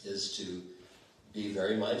is to be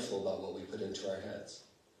very mindful about what we put into our heads.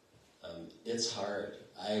 It's hard.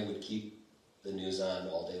 I would keep the news on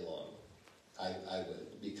all day long. I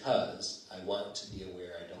would, because I want to be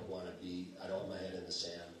aware. I don't want my head in the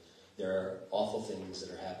sand. There are awful things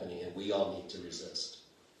that are happening, and we all need to resist.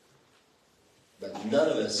 But none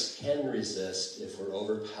of us can resist if we're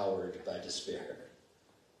overpowered by despair.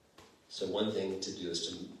 So one thing to do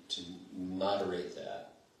is to moderate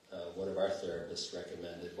that. One of our therapists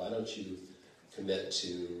recommended, why don't you commit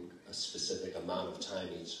to a specific amount of time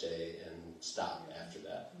each day and stop after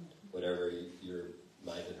that, whatever your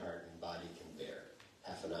mind and heart and body can bear,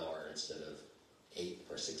 half an hour instead of 8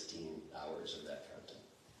 or 16 hours of that content.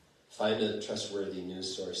 Find a trustworthy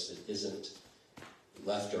news source that isn't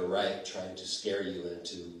left or right trying to scare you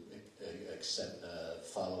into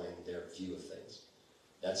following their view of things.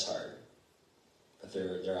 That's hard, but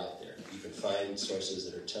they're out there. You can find sources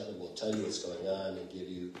that will tell you what's going on and give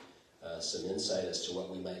you some insight as to what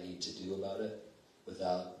we might need to do about it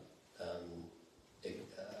without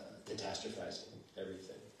catastrophizing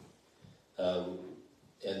everything.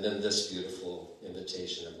 And then this beautiful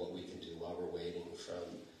invitation of what we can do while we're waiting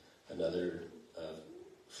from another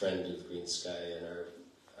friend of Greensky and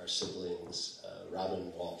our siblings,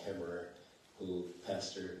 Robin Wall-Kemmerer, who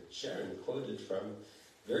Pastor Sharon quoted from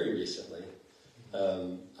very recently.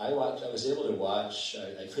 I was able to watch,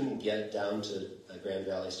 I couldn't get down to Grand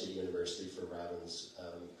Valley State University for Robin's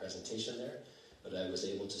presentation there, but I was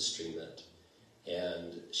able to stream it.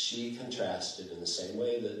 And she contrasted in the same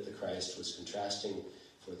way that the Christ was contrasting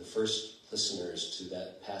for the first listeners to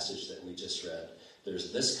that passage that we just read.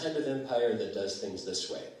 There's this kind of empire that does things this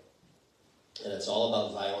way. And it's all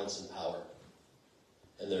about violence and power.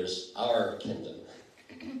 And there's our kingdom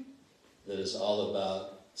that is all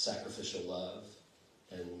about sacrificial love,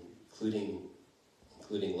 and including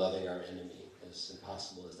loving our enemy, as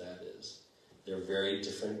impossible as that is. They're very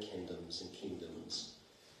different kingdoms and kingdoms.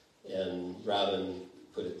 And Robin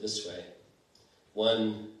put it this way.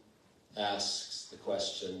 One asks the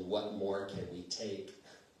question, what more can we take?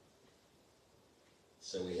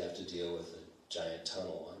 So we have to deal with a giant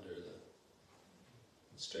tunnel under the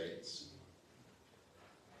straits.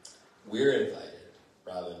 We're invited,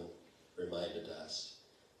 Robin reminded us,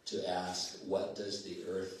 to ask, what does the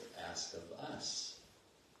earth ask of us?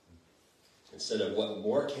 Instead of what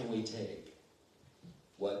more can we take,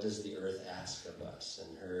 what does the earth ask of us?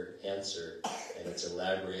 And her answer, and it's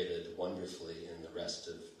elaborated wonderfully in the rest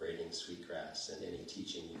of Braiding Sweetgrass and any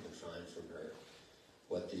teaching you can find from her,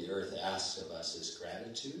 what the earth asks of us is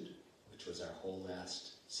gratitude, which was our whole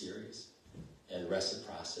last series, and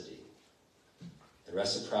reciprocity. And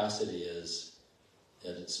reciprocity is,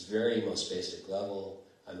 at its very most basic level,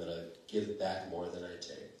 I'm going to give back more than I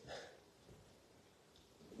take.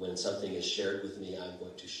 When something is shared with me, I'm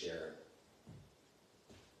going to share.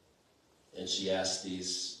 And she asked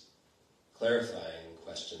these clarifying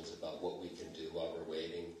questions about what we can do while we're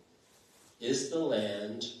waiting. Is the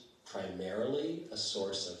land primarily a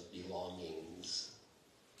source of belongings?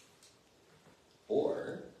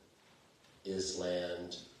 Or is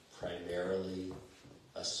land primarily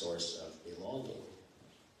a source of belonging?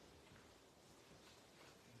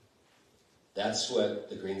 That's what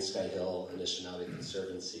the Greensky Hill Anishinaabe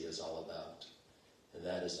Conservancy is all about. And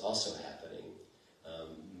that is also happening.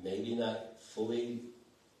 Maybe not fully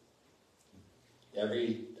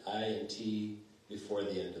every I and T before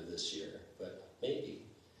the end of this year, but maybe.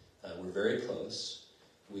 We're very close.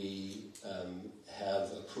 We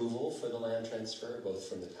have approval for the land transfer, both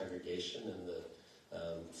from the congregation and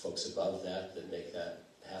the folks above that make that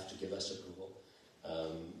have to give us approval.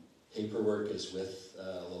 Paperwork is with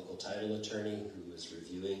a local title attorney who is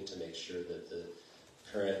reviewing to make sure that the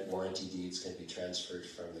current warranty deeds can be transferred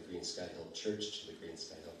from the Greensky Hill Church to the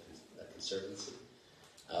Greensky Hill Conservancy.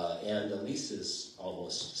 And the lease is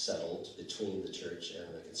almost settled between the church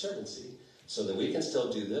and the conservancy, so that we can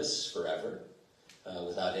still do this forever,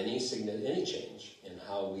 without any change in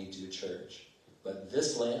how we do church. But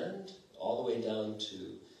this land, all the way down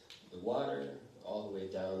to the water, all the way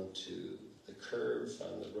down to the curve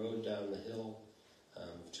on the road down the hill,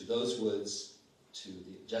 to those woods, to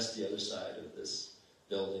just the other side of this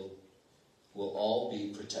building, will all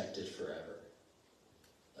be protected forever.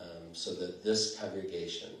 So that this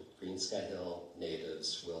congregation, Greensky Hill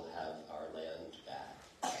natives, will have our land back.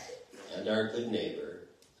 And our good neighbor,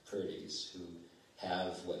 the Purdy's, who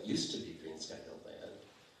have what used to be Greensky Hill land,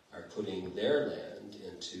 are putting their land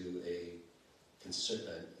into a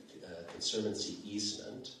conservancy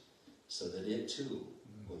easement so that it too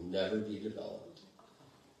will never be developed.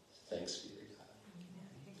 Thanks be to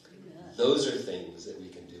God. Those are things that we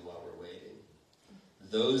can do while we're waiting.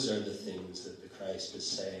 Those are the things that the Christ is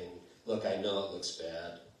saying, look, I know it looks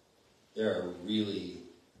bad. There are really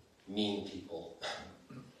mean people.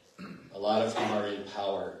 A lot of whom are in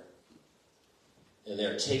power. And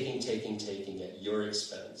they're taking at your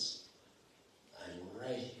expense. I'm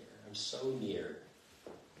right here. I'm so near.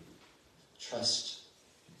 Trust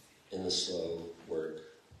in the slow work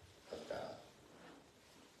of God.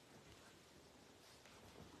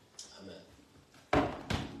 Amen.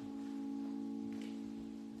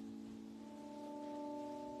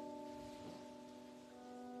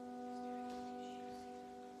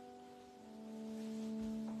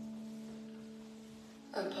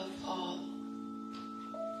 Above all,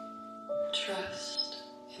 trust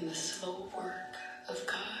in the slow work of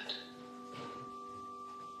God.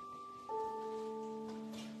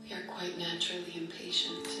 We are quite naturally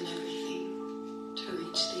impatient in everything to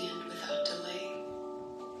reach the end without delay.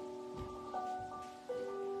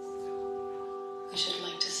 We should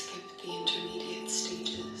like to skip the intermediate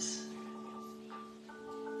stages.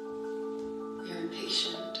 We are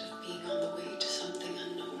impatient of being on the way to something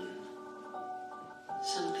unknown,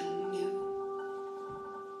 something new.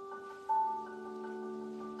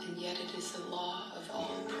 And yet it is the law of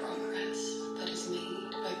all progress that is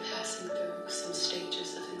made by passing through some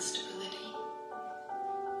stages of instability.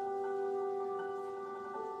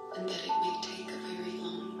 And that it may take a very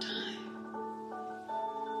long time.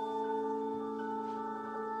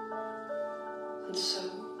 And so,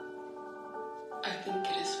 I think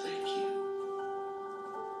it is with you.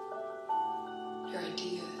 Your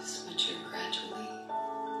ideas mature gradually.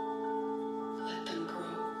 Let them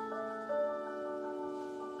grow.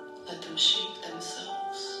 Let them shape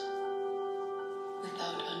themselves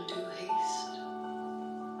without undue haste.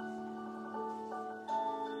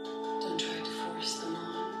 Don't try to force them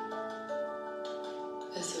on,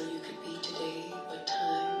 as though you could be today what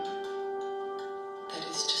time. That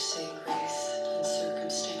is to say, grace and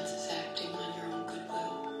circumstances acting on your own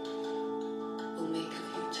goodwill will make of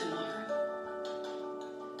you tomorrow.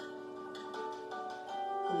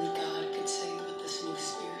 Only God could say what this new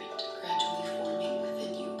spirit gradually forming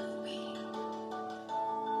within you will be.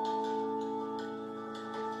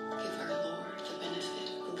 Give our Lord the benefit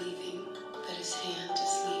of believing that His hand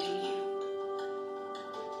is leading you,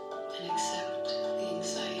 and accept the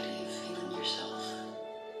anxiety of feeling yourself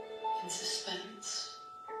in suspense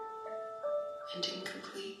and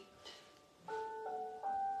incomplete.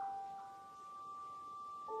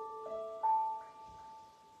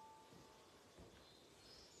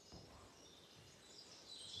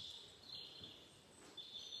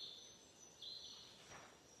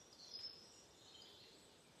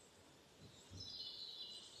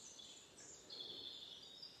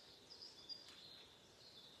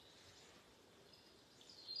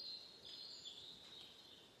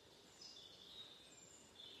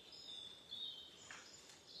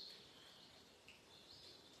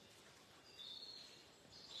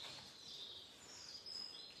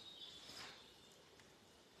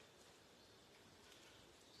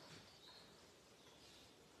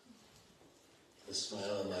 The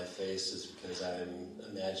smile on my face is because I'm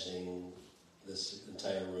imagining this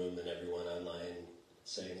entire room and everyone online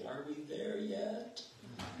saying, are we there yet?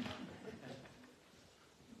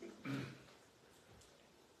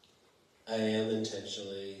 I am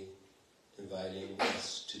intentionally inviting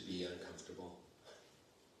us to be uncomfortable.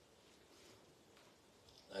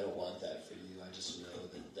 I don't want that for you. I just know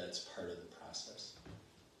that that's part of the process.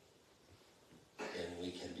 And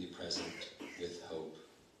we can be present with hope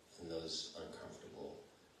in those uncomfortable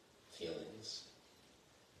feelings.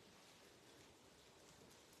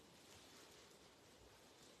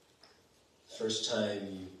 First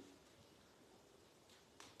time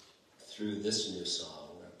through this new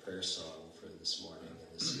song, a prayer song for this morning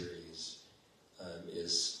in the series,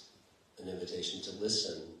 is an invitation to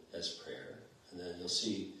listen as prayer. And then you'll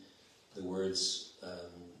see the words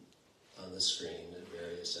on the screen at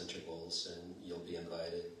various intervals, and you'll be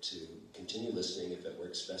invited to continue listening if it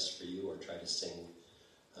works best for you, or try to sing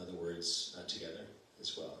the words together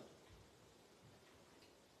as well.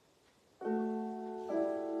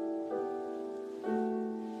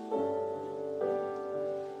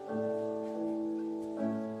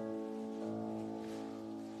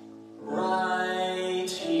 Right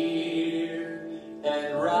here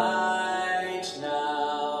and right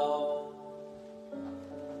now,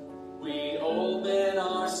 we open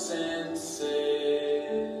our senses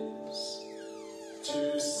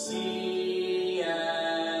to see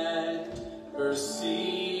and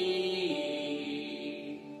perceive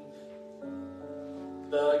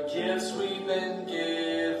the gifts we've been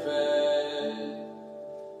given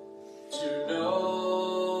to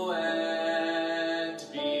know and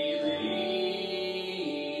believe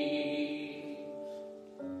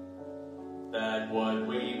that what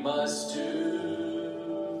we must do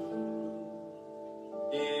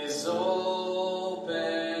is open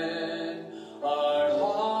our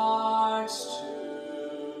hearts to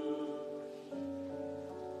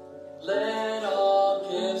let all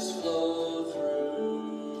gifts flow through.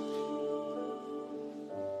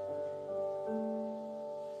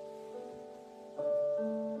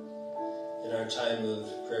 In our time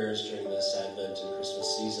of prayers during this Advent and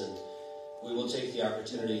Christmas season, we will take the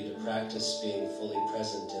opportunity to practice being fully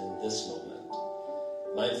present in this moment.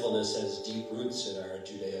 Mindfulness has deep roots in our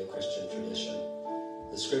Judeo-Christian tradition.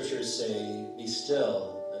 The scriptures say, "Be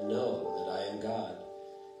still and know that I am God."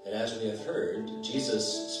 And as we have heard,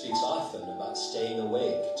 Jesus speaks often about staying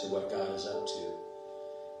awake to what God is up to.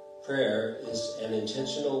 Prayer is an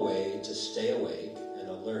intentional way to stay awake and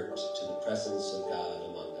alert to the presence of God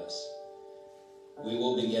among us. We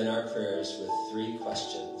will begin our prayers with 3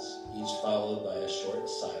 questions, each followed by a short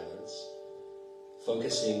silence.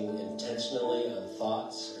 Focusing intentionally on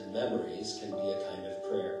thoughts and memories can be a kind of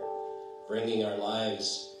prayer, bringing our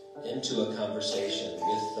lives into a conversation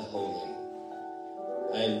with the holy.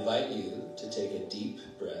 I invite you to take a deep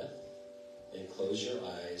breath and close your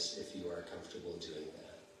eyes if you are comfortable doing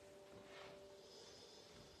that.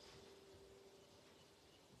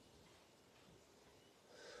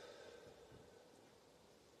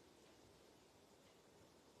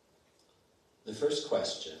 The first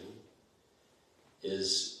question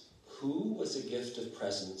is, who was a gift of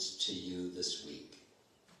presence to you this week?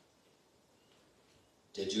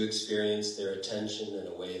 Did you experience their attention in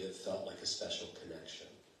a way that felt like a special connection?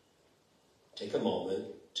 Take a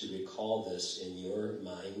moment to recall this in your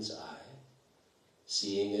mind's eye,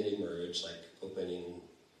 seeing it emerge like opening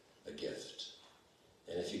a gift.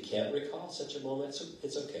 And if you can't recall such a moment,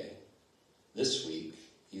 it's okay. This week,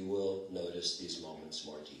 you will notice these moments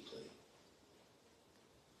more deeply.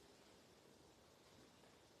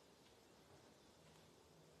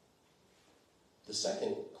 The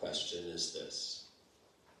second question is this: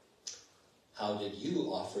 how did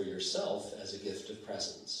you offer yourself as a gift of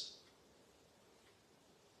presence?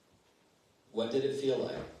 What did it feel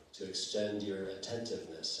like to extend your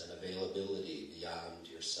attentiveness and availability beyond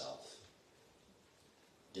yourself?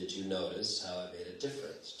 Did you notice how it made a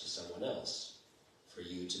difference to someone else for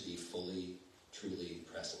you to be fully, truly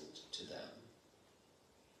present to them?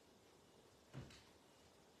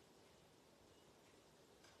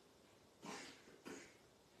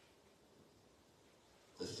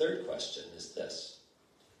 The third question is this: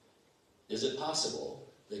 is it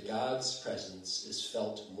possible that God's presence is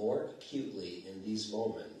felt more acutely in these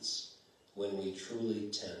moments when we truly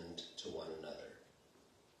tend to one another?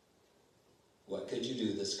 What could you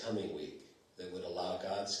do this coming week that would allow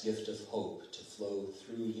God's gift of hope to flow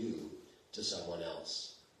through you to someone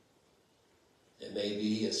else? It may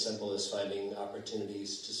be as simple as finding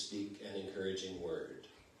opportunities to speak an encouraging word,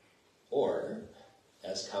 or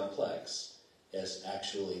as complex as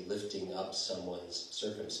actually lifting up someone's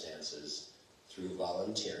circumstances through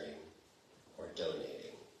volunteering or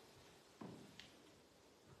donating.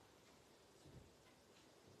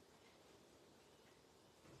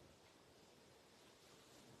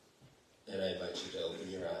 And I invite you to open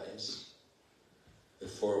your eyes.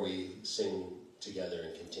 Before we sing together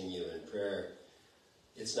and continue in prayer,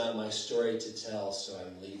 it's not my story to tell, so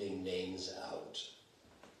I'm leaving names out.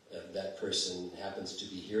 That person happens to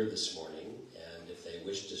be here this morning, and if they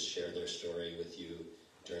wish to share their story with you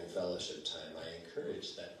during fellowship time, I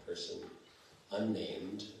encourage that person,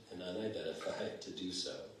 unnamed and unidentified, to do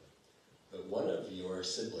so. But one of your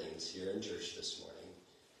siblings here in church this morning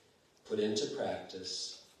put into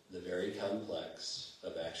practice the very complex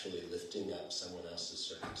of actually lifting up someone else's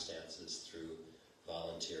circumstances through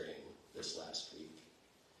volunteering this last week.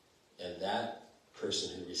 And that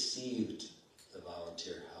person who received the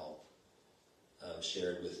volunteer help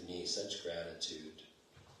shared with me such gratitude,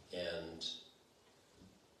 and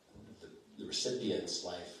the recipient's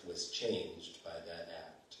life was changed by that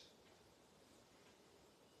act.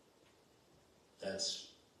 That's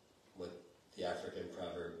what the African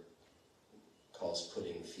proverb calls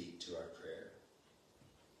putting feet to our prayer.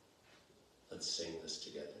 Let's sing this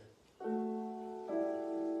together.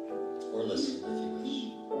 Or listen if you wish.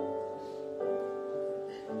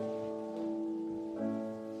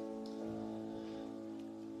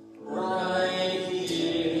 Right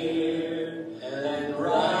here and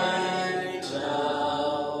right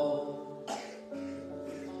now,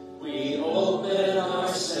 we open our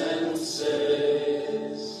senses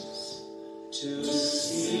to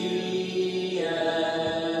see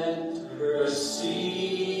and perceive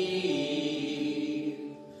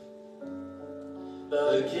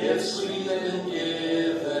the gifts we've been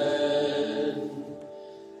given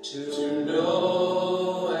to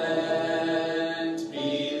know and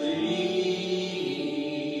believe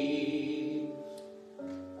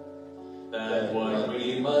that what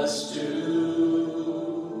we must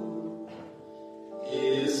do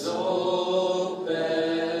is open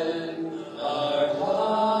our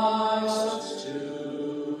hearts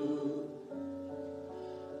to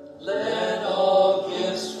let all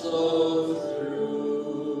gifts flow through.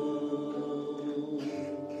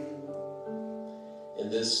 In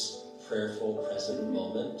this prayerful present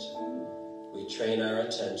moment, we train our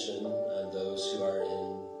attention on those who are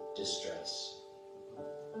in distress.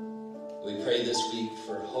 We pray this week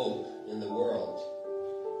for hope in the world,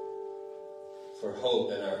 for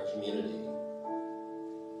hope in our community,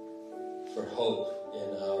 for hope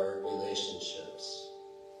in our relationships,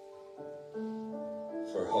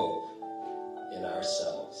 for hope in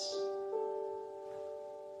ourselves.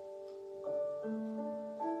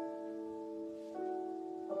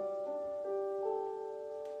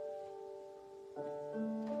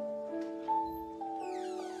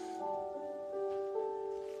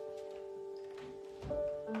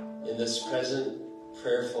 In this present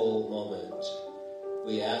prayerful moment,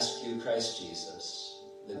 we ask you, Christ Jesus,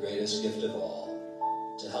 the greatest gift of all,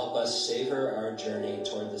 to help us savor our journey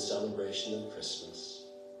toward the celebration of Christmas.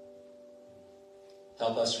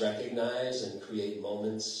 Help us recognize and create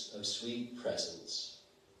moments of sweet presence,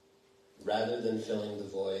 rather than filling the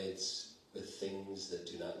voids with things that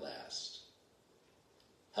do not last.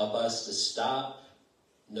 Help us to stop,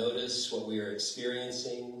 notice what we are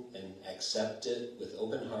experiencing, and accept it with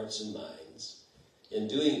open hearts and minds. In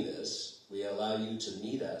doing this, we allow you to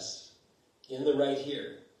meet us in the right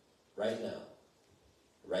here, right now,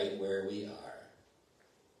 right where we are.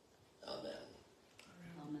 Amen.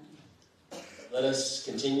 Amen. Let us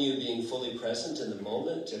continue being fully present in the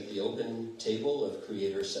moment at the open table of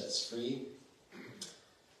Creator Sets Free.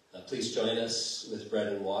 Please join us with bread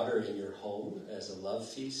and water in your home as a love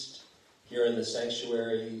feast. Here in the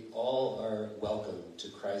sanctuary, all are welcome to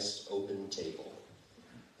Christ's open table.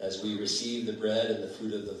 As we receive the bread and the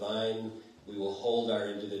fruit of the vine, we will hold our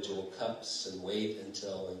individual cups and wait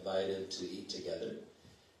until invited to eat together.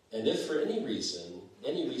 And if for any reason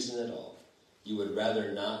at all, you would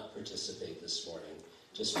rather not participate this morning,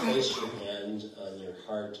 just place your hand on your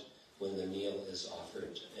heart when the meal is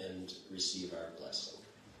offered and receive our blessing.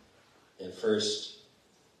 And first,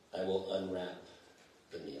 I will unwrap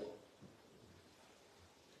the meal.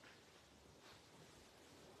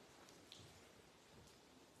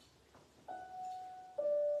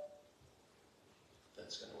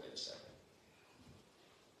 That's going to wait a second.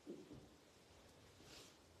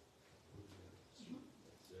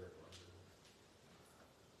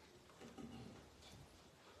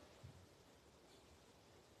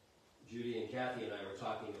 Judy and Kathy and I were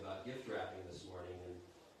talking about gift wrapping this morning, and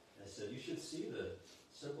I said, you should see the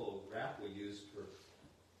simple wrap we use for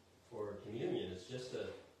communion. It's just a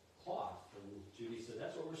cloth. And Judy said,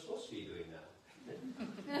 that's what we're supposed to be doing now.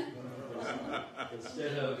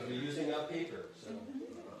 Instead of using up paper. So.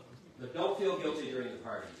 But don't feel guilty during the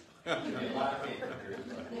party. There's going to be a lot of paper during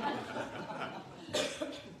the party.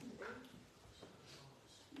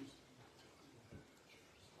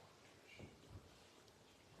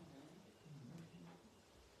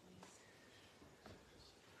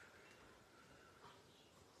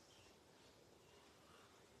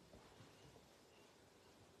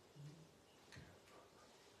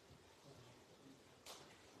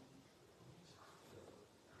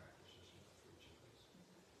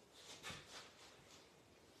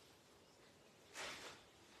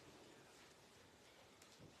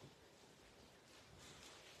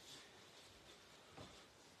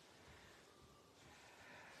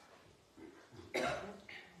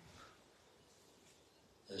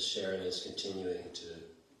 As Sharon is continuing to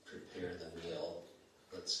prepare the meal,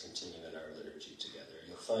 let's continue in our liturgy together.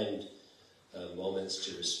 You'll find moments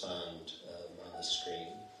to respond on the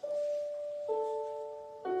screen.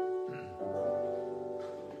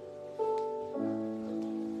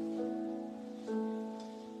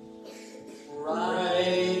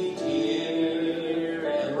 Right here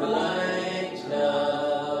and right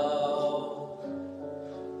now,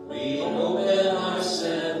 we open our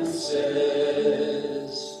senses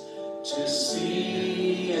to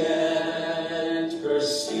see and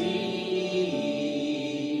perceive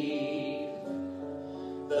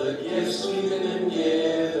the gifts we've been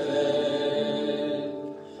given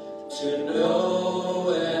to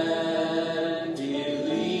know and believe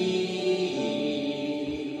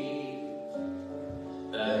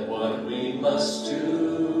that what we must do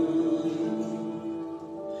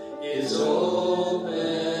is open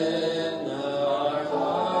our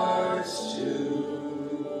hearts to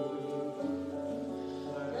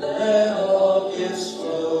let all gifts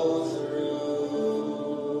flow through.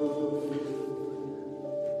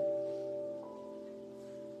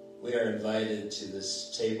 We are invited to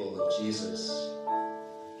this table of Jesus.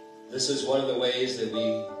 This is one of the ways that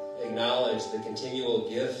we acknowledge the continual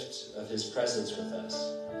gift of his presence with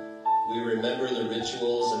us. We remember the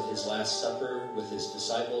rituals of his Last Supper with his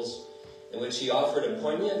disciples, in which he offered a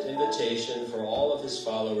poignant invitation for all of his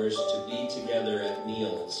followers to be together at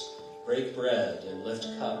meals, break bread and lift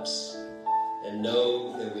cups, and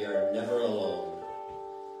know that we are never alone.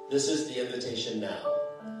 This is the invitation now.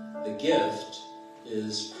 The gift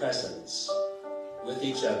is presence with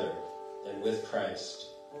each other and with Christ.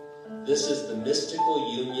 This is the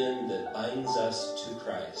mystical union that binds us to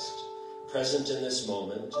Christ, present in this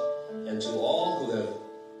moment, and to all who have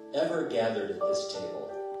ever gathered at this table,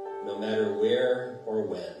 no matter where or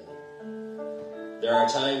when. There are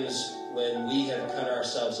times when we have cut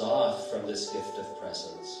ourselves off from this gift of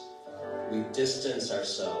presence. We distance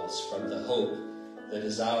ourselves from the hope that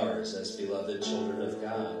is ours as beloved children of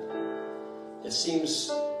God. It seems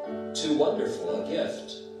too wonderful a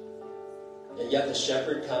gift. And yet the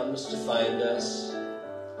shepherd comes to find us,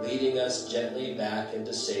 leading us gently back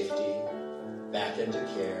into safety, back into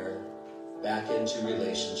care, back into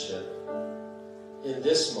relationship. In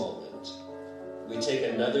this moment, we take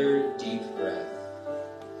another deep breath.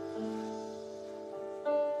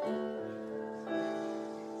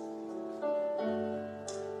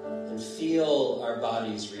 And feel our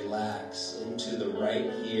bodies relax into the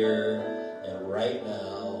right here and right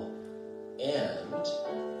now. And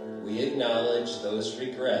we acknowledge those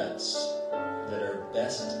regrets that are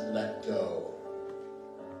best let go.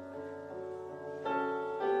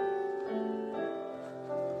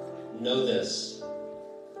 Know this,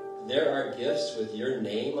 there are gifts with your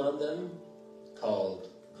name on them called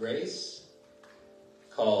grace,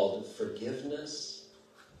 called forgiveness,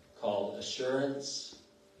 called assurance.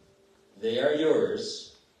 They are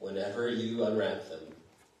yours whenever you unwrap them.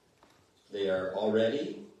 They are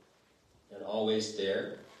already and always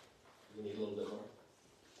there. We need a little bit more.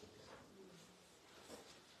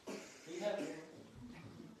 We have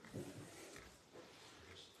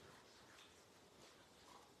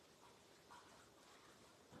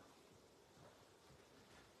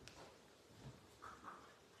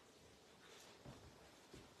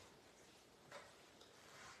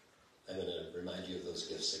I'm going to remind you of those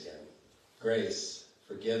gifts again. Grace,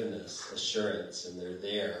 forgiveness, assurance, and they're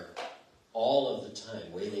there all of the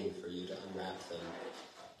time, waiting for you to unwrap them.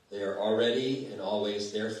 They are already and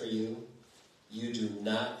always there for you. You do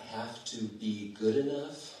not have to be good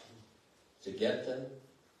enough to get them.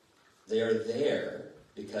 They are there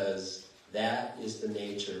because that is the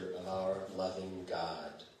nature of our loving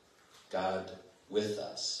God. God with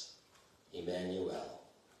us, Emmanuel.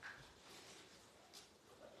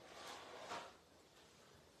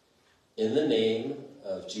 In the name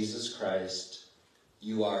of Jesus Christ,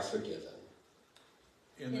 you are forgiven.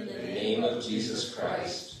 In the name of Jesus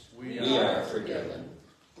Christ, we are forgiven.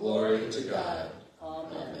 Glory to God.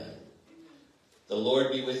 Amen. The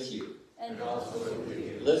Lord be with you. And also with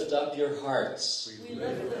you. Lift up your hearts. We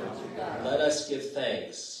lift them to God. Let us give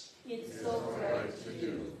thanks. It's so right to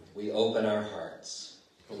do. We open our hearts.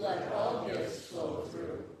 Let all gifts flow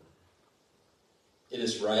through. It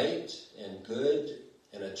is right and good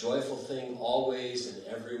and a joyful thing always and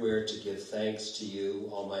everywhere to give thanks to you,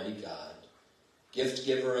 Almighty God, gift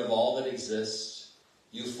giver of all that exists.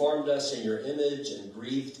 You formed us in your image and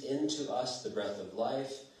breathed into us the breath of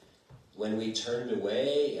life. When we turned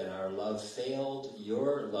away and our love failed,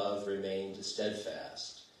 your love remained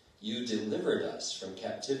steadfast. You delivered us from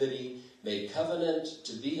captivity, made covenant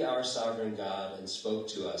to be our sovereign God, and spoke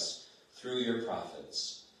to us through your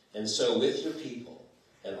prophets. And so with your people,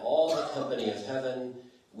 and all the company of heaven,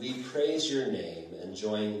 we praise your name and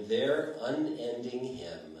join their unending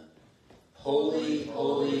hymn. Holy,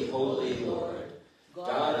 holy, holy Lord,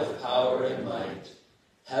 God of power and might,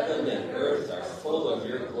 heaven and earth are full of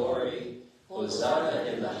your glory. Hosanna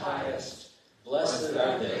in the highest. Blessed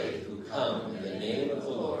are they who come in the name of the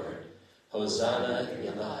Lord. Hosanna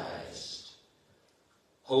in the highest.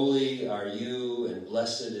 Holy are you, and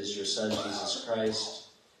blessed is your Son, Jesus Christ.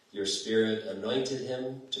 Your Spirit anointed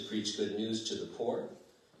him to preach good news to the poor,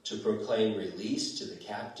 to proclaim release to the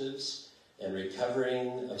captives, and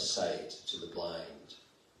recovering of sight to the blind,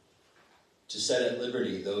 to set at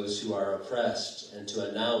liberty those who are oppressed, and to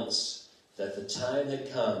announce that the time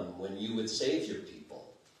had come when you would save your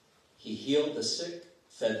people. He healed the sick,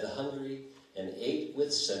 fed the hungry, and ate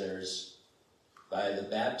with sinners. By the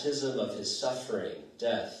baptism of his suffering,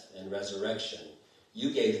 death, and resurrection, you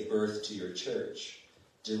gave birth to your church,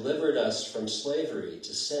 delivered us from slavery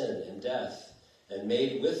to sin and death, and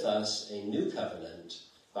made with us a new covenant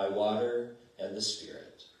by water and the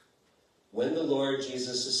Spirit. When the Lord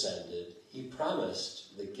Jesus ascended, he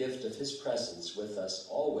promised the gift of his presence with us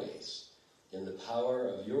always in the power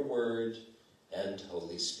of your word and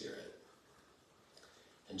Holy Spirit.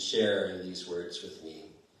 And share in these words with me.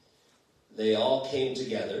 They all came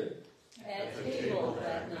together At table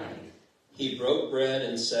that night, He broke bread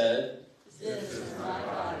and said, this is my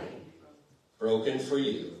body, broken for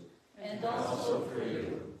you. and also for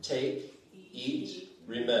you. Take, eat,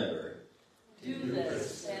 remember. Do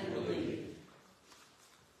this and believe.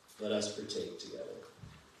 Let us partake together.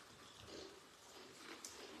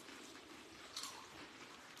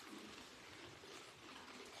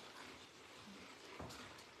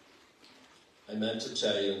 I meant to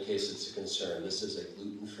tell you, in case it's a concern, this is a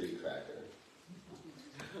gluten-free cracker.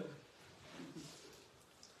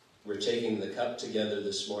 We're taking the cup together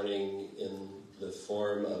this morning in the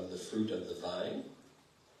form of the fruit of the vine.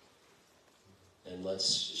 And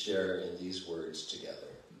let's share in these words together.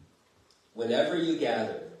 Whenever you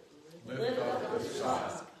gather, Lift up this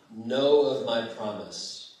rock, know of my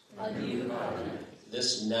promise. a new covenant,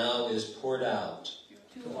 This now is poured out.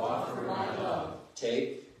 to offer my love.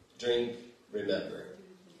 Take, drink, remember.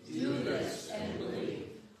 Do this and believe.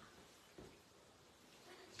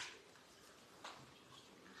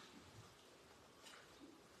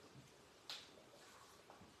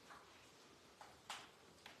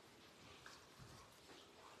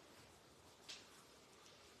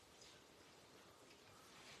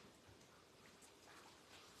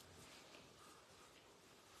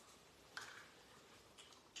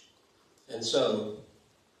 And so,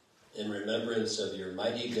 in remembrance of your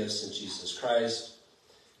mighty gifts in Jesus Christ,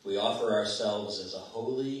 we offer ourselves as a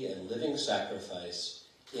holy and living sacrifice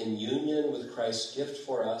in union with Christ's gift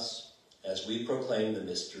for us as we proclaim the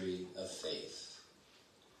mystery of faith.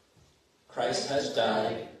 Christ has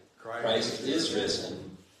died. Christ is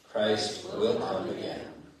risen. Christ will come again.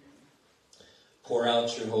 Pour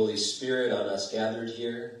out your Holy Spirit on us gathered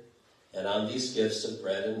here and on these gifts of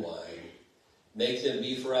bread and wine. Make them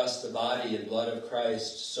be for us the body and blood of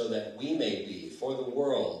Christ, so that we may be, for the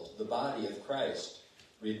world, the body of Christ,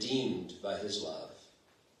 redeemed by his love.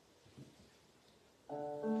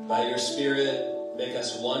 By your Spirit, make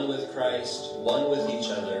us one with Christ, one with each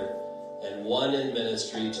other, and one in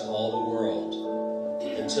ministry to all the world,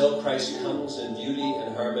 until Christ comes in beauty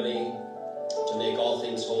and harmony to make all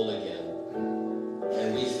things whole again.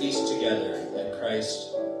 And we feast together at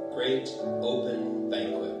Christ's great open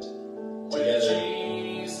banquet. Together,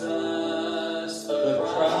 Jesus the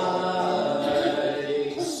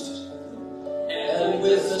Christ, and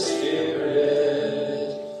with the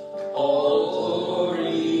Spirit, all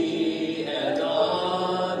glory and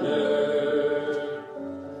honor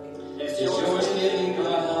is yours, living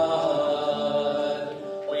God.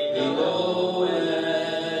 We know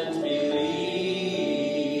and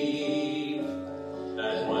believe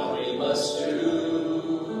that what we must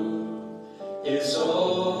do is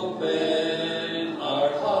open our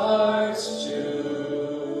hearts to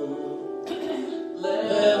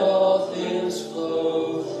let all things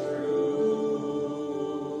flow through.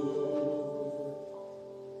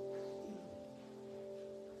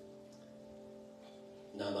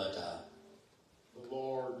 Namata. The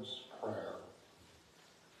Lord's Prayer.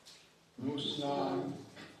 Musnan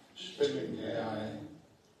spilling AI.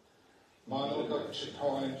 Manuka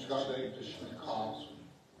chitoin jgade tishnakas.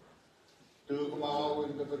 Dugmau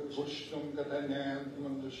in the Bushtum Gadanan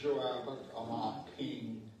from the Shoabat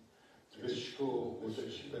Amakin. Trishko was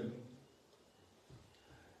a spin.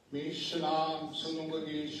 Mishnam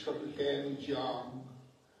Sunumagi Shkapikan Jam.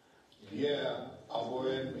 Yeah,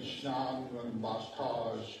 Avoid Mishnam and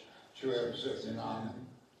Bastaj. Tjuevzet in aan.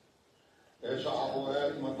 Er zal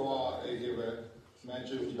het met waar even met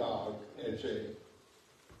je dag en ze.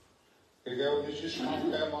 Ik heb dus eens gaan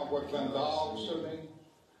maar wat vandaag zo ding.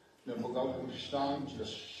 Dan begon ik staan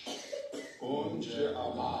dus onze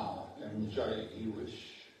ama en zij iwis.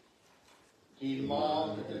 Die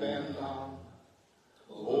maand de band aan.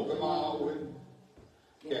 Overmouwen.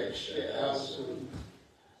 Kerstje elsen.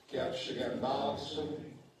 Kerstje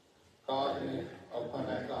gendasen. Gardenig op een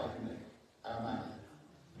gardenig. Amen.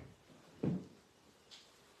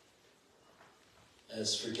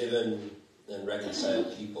 As forgiven and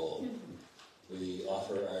reconciled people, we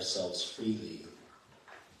offer ourselves freely,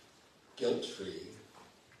 guilt-free,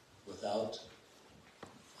 without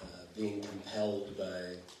being compelled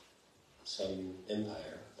by some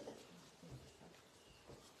empire,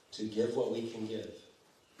 to give what we can give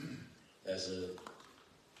as a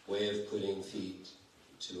way of putting feet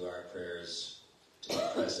to our prayers, to be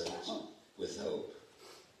present with hope.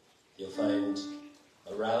 You'll find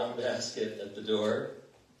a round basket at the door.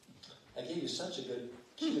 I gave you such a good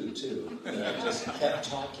cue, too, and I just kept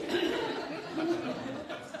talking.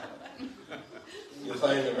 You'll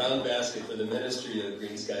find a round basket for the ministry of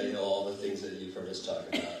Greensky Hill, all the things that you've heard us talk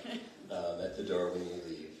about at the door when you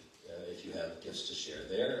leave, if you have gifts to share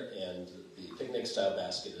there. And the picnic-style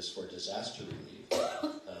basket is for disaster relief.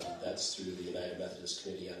 That's through the United Methodist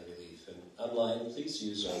Committee on Relief. And online, please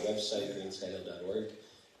use our website, greenskyhill.org,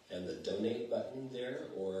 and the donate button there,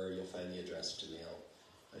 or you'll find the address to mail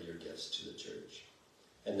your gifts to the church.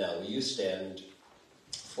 And now will you stand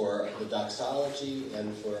for the doxology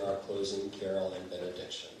and for our closing carol and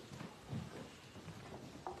benediction.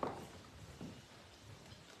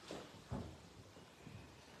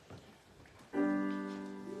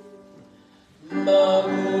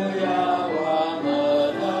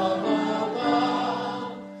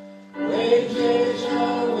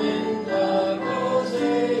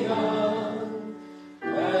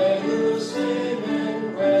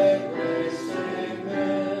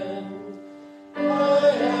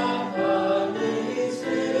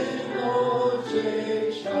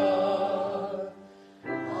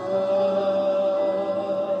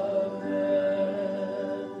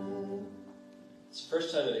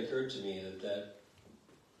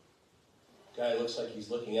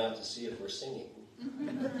 Looking out to see if we're singing.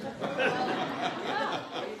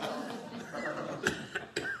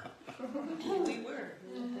 We were.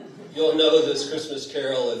 You'll know this Christmas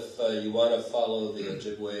carol if you want to follow the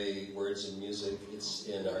Ojibwe words and music. It's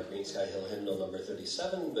in our Greensky Hill hymnal number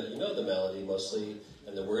 37, but you know the melody mostly,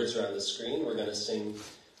 and the words are on the screen. We're going to sing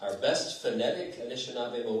our best phonetic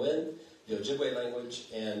Anishinaabemowin, the Ojibwe language,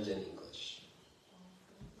 and in English.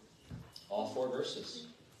 All 4 verses.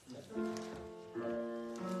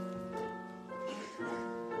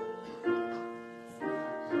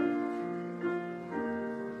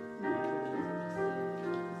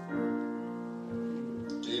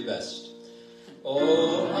 Best.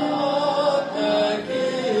 Oh,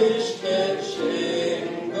 Apakish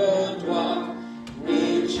Ketshin Godwa,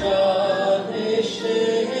 Nicha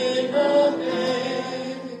Nishin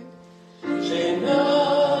Abe,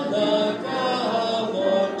 Shenana Kamotawawa,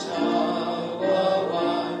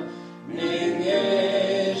 Ninge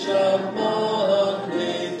Shamane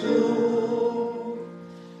Du,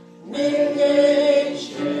 Ninge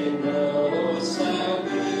Sheno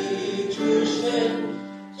Sabi Jushin.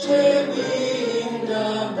 Chewinda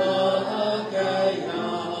Magayan,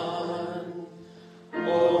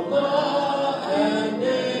 Oma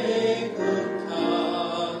Ane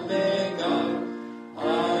Kukamega,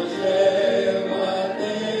 Ajewa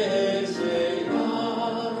Nezeyan.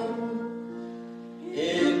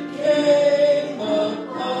 It came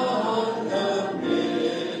upon the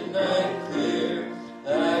midnight clear,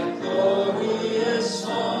 that glory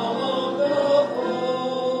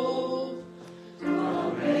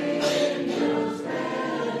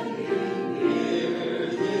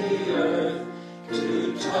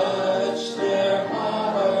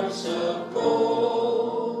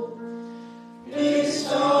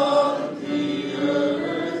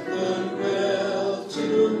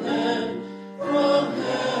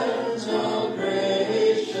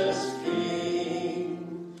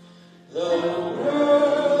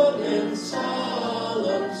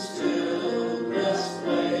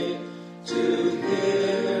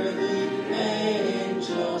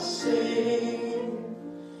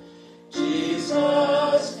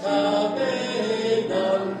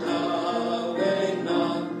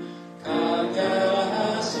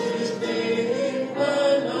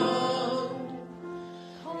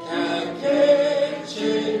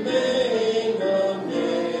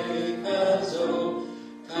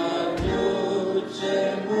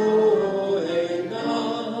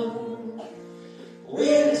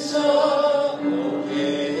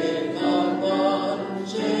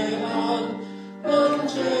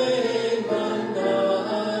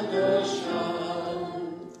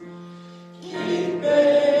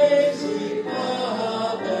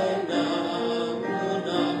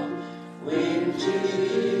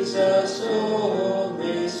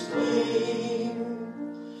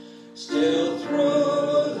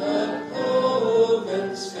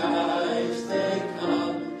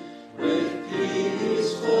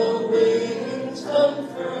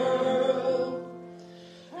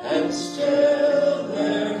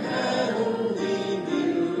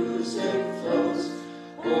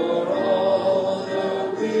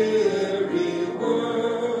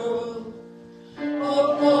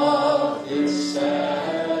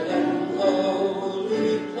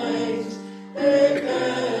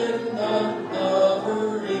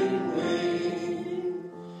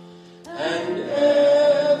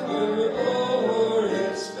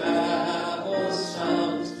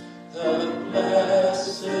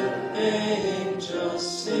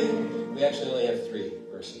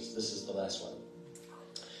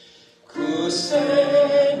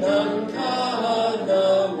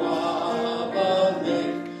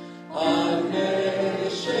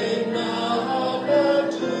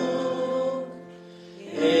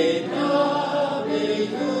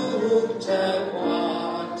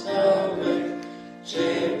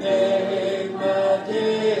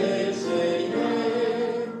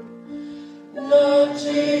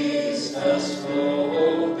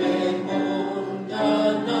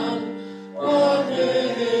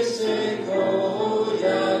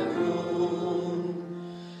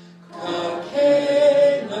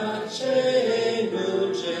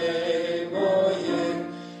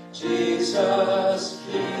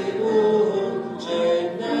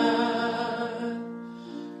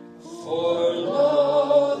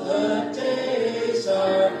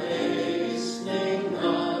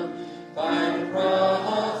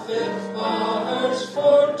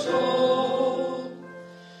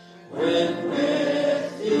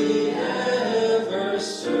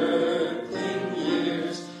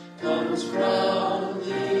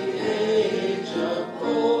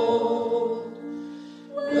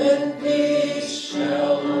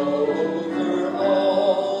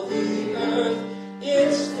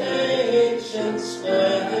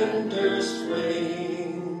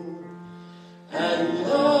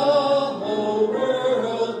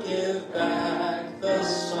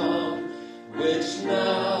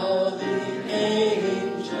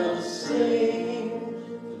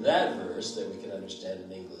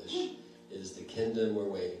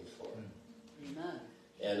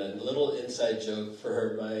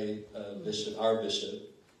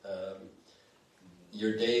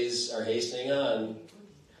Your days are hastening on,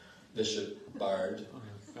 Bishop Bard.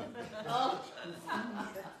 All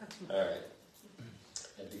right.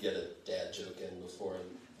 Had to get a dad joke in before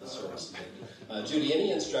the service. Judy, any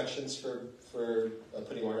instructions for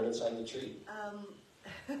putting ornaments on the tree?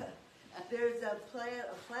 There's a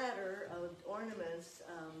platter of ornaments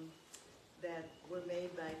that were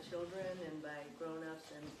made by children and by grown-ups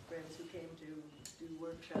and friends who came to do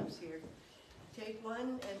workshops here. Take one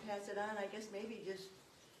and pass it on. I guess maybe just,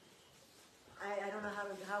 I don't know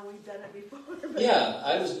how we've done it before. But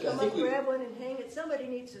yeah, grab one and hang it. Somebody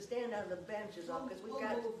needs to stand on the bench is all, because we've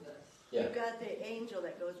got the angel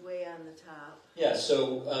that goes way on the top. Yeah,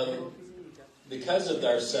 so because of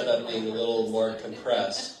our setup being a little more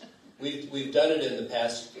compressed, we've done it in the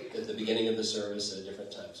past at the beginning of the service at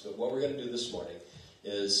different times. But what we're going to do this morning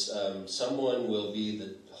is someone will be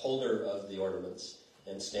the holder of the ornaments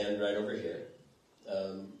and stand right over here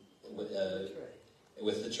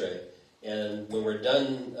with the tray. And when we're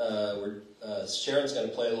done, Sharon's going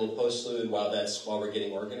to play a little postlude while we're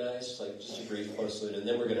getting organized, like just a brief postlude, and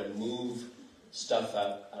then we're going to move stuff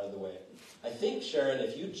out of the way. I think, Sharon,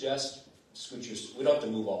 if you just scoot we don't have to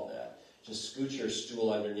move all that. Just scoot your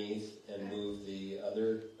stool underneath and move the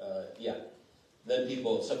other, Then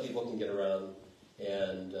some people can get around,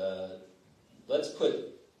 and let's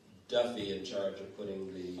put Duffy in charge of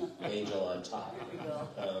putting the angel on top.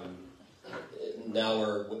 Now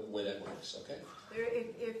or when it works, okay?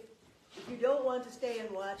 If you don't want to stay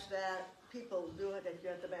and watch that, people do it. If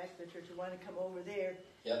you're at the back of the church, you want to come over there.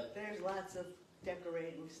 Yep. There's lots of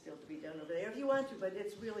decorating still to be done over there if you want to, but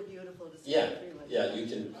it's really beautiful to see. Yeah, you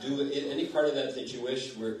can do any part of that you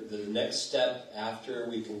wish. The next step after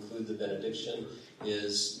we conclude the benediction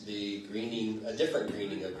is a different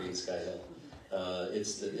greening of Greensky Hill.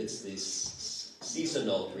 It's the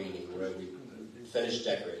seasonal greening where we finish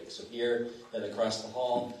decorating. So here and across the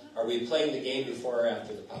hall. Are we playing the game before or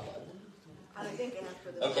after the potluck? I think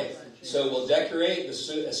after the Okay, potluck. so we'll decorate. The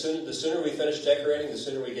sooner we finish decorating, the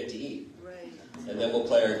sooner we get to eat. Right. And then we'll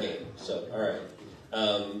play our game. So, all right.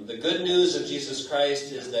 The good news of Jesus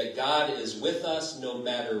Christ is that God is with us no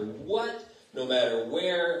matter what, no matter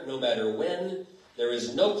where, no matter when. There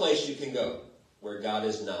is no place you can go where God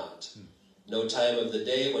is not. No time of the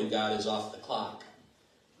day when God is off the clock.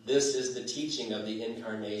 This is the teaching of the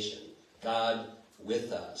Incarnation. God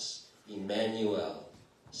with us. Emmanuel.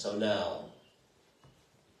 So now,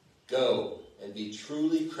 go and be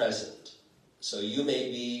truly present so you may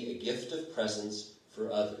be a gift of presence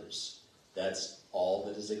for others. That's all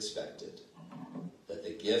that is expected. That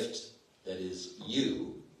the gift that is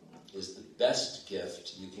you is the best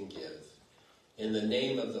gift you can give. In the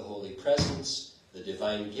name of the Holy Presence, the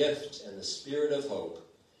divine gift, and the Spirit of hope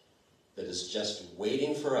that is just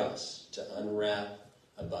waiting for us to unwrap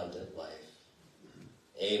abundant life.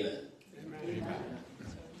 Amen. Amen.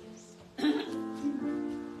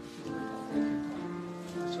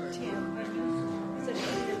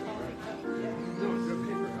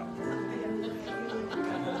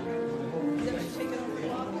 Take it over the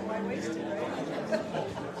wall, why waste it,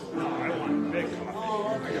 right? No, I want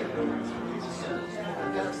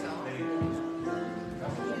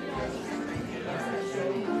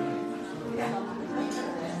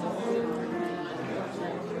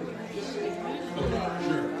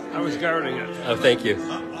regarding it. Oh, thank you.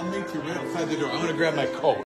 I'll meet you right outside the door. I'm going to grab my coat.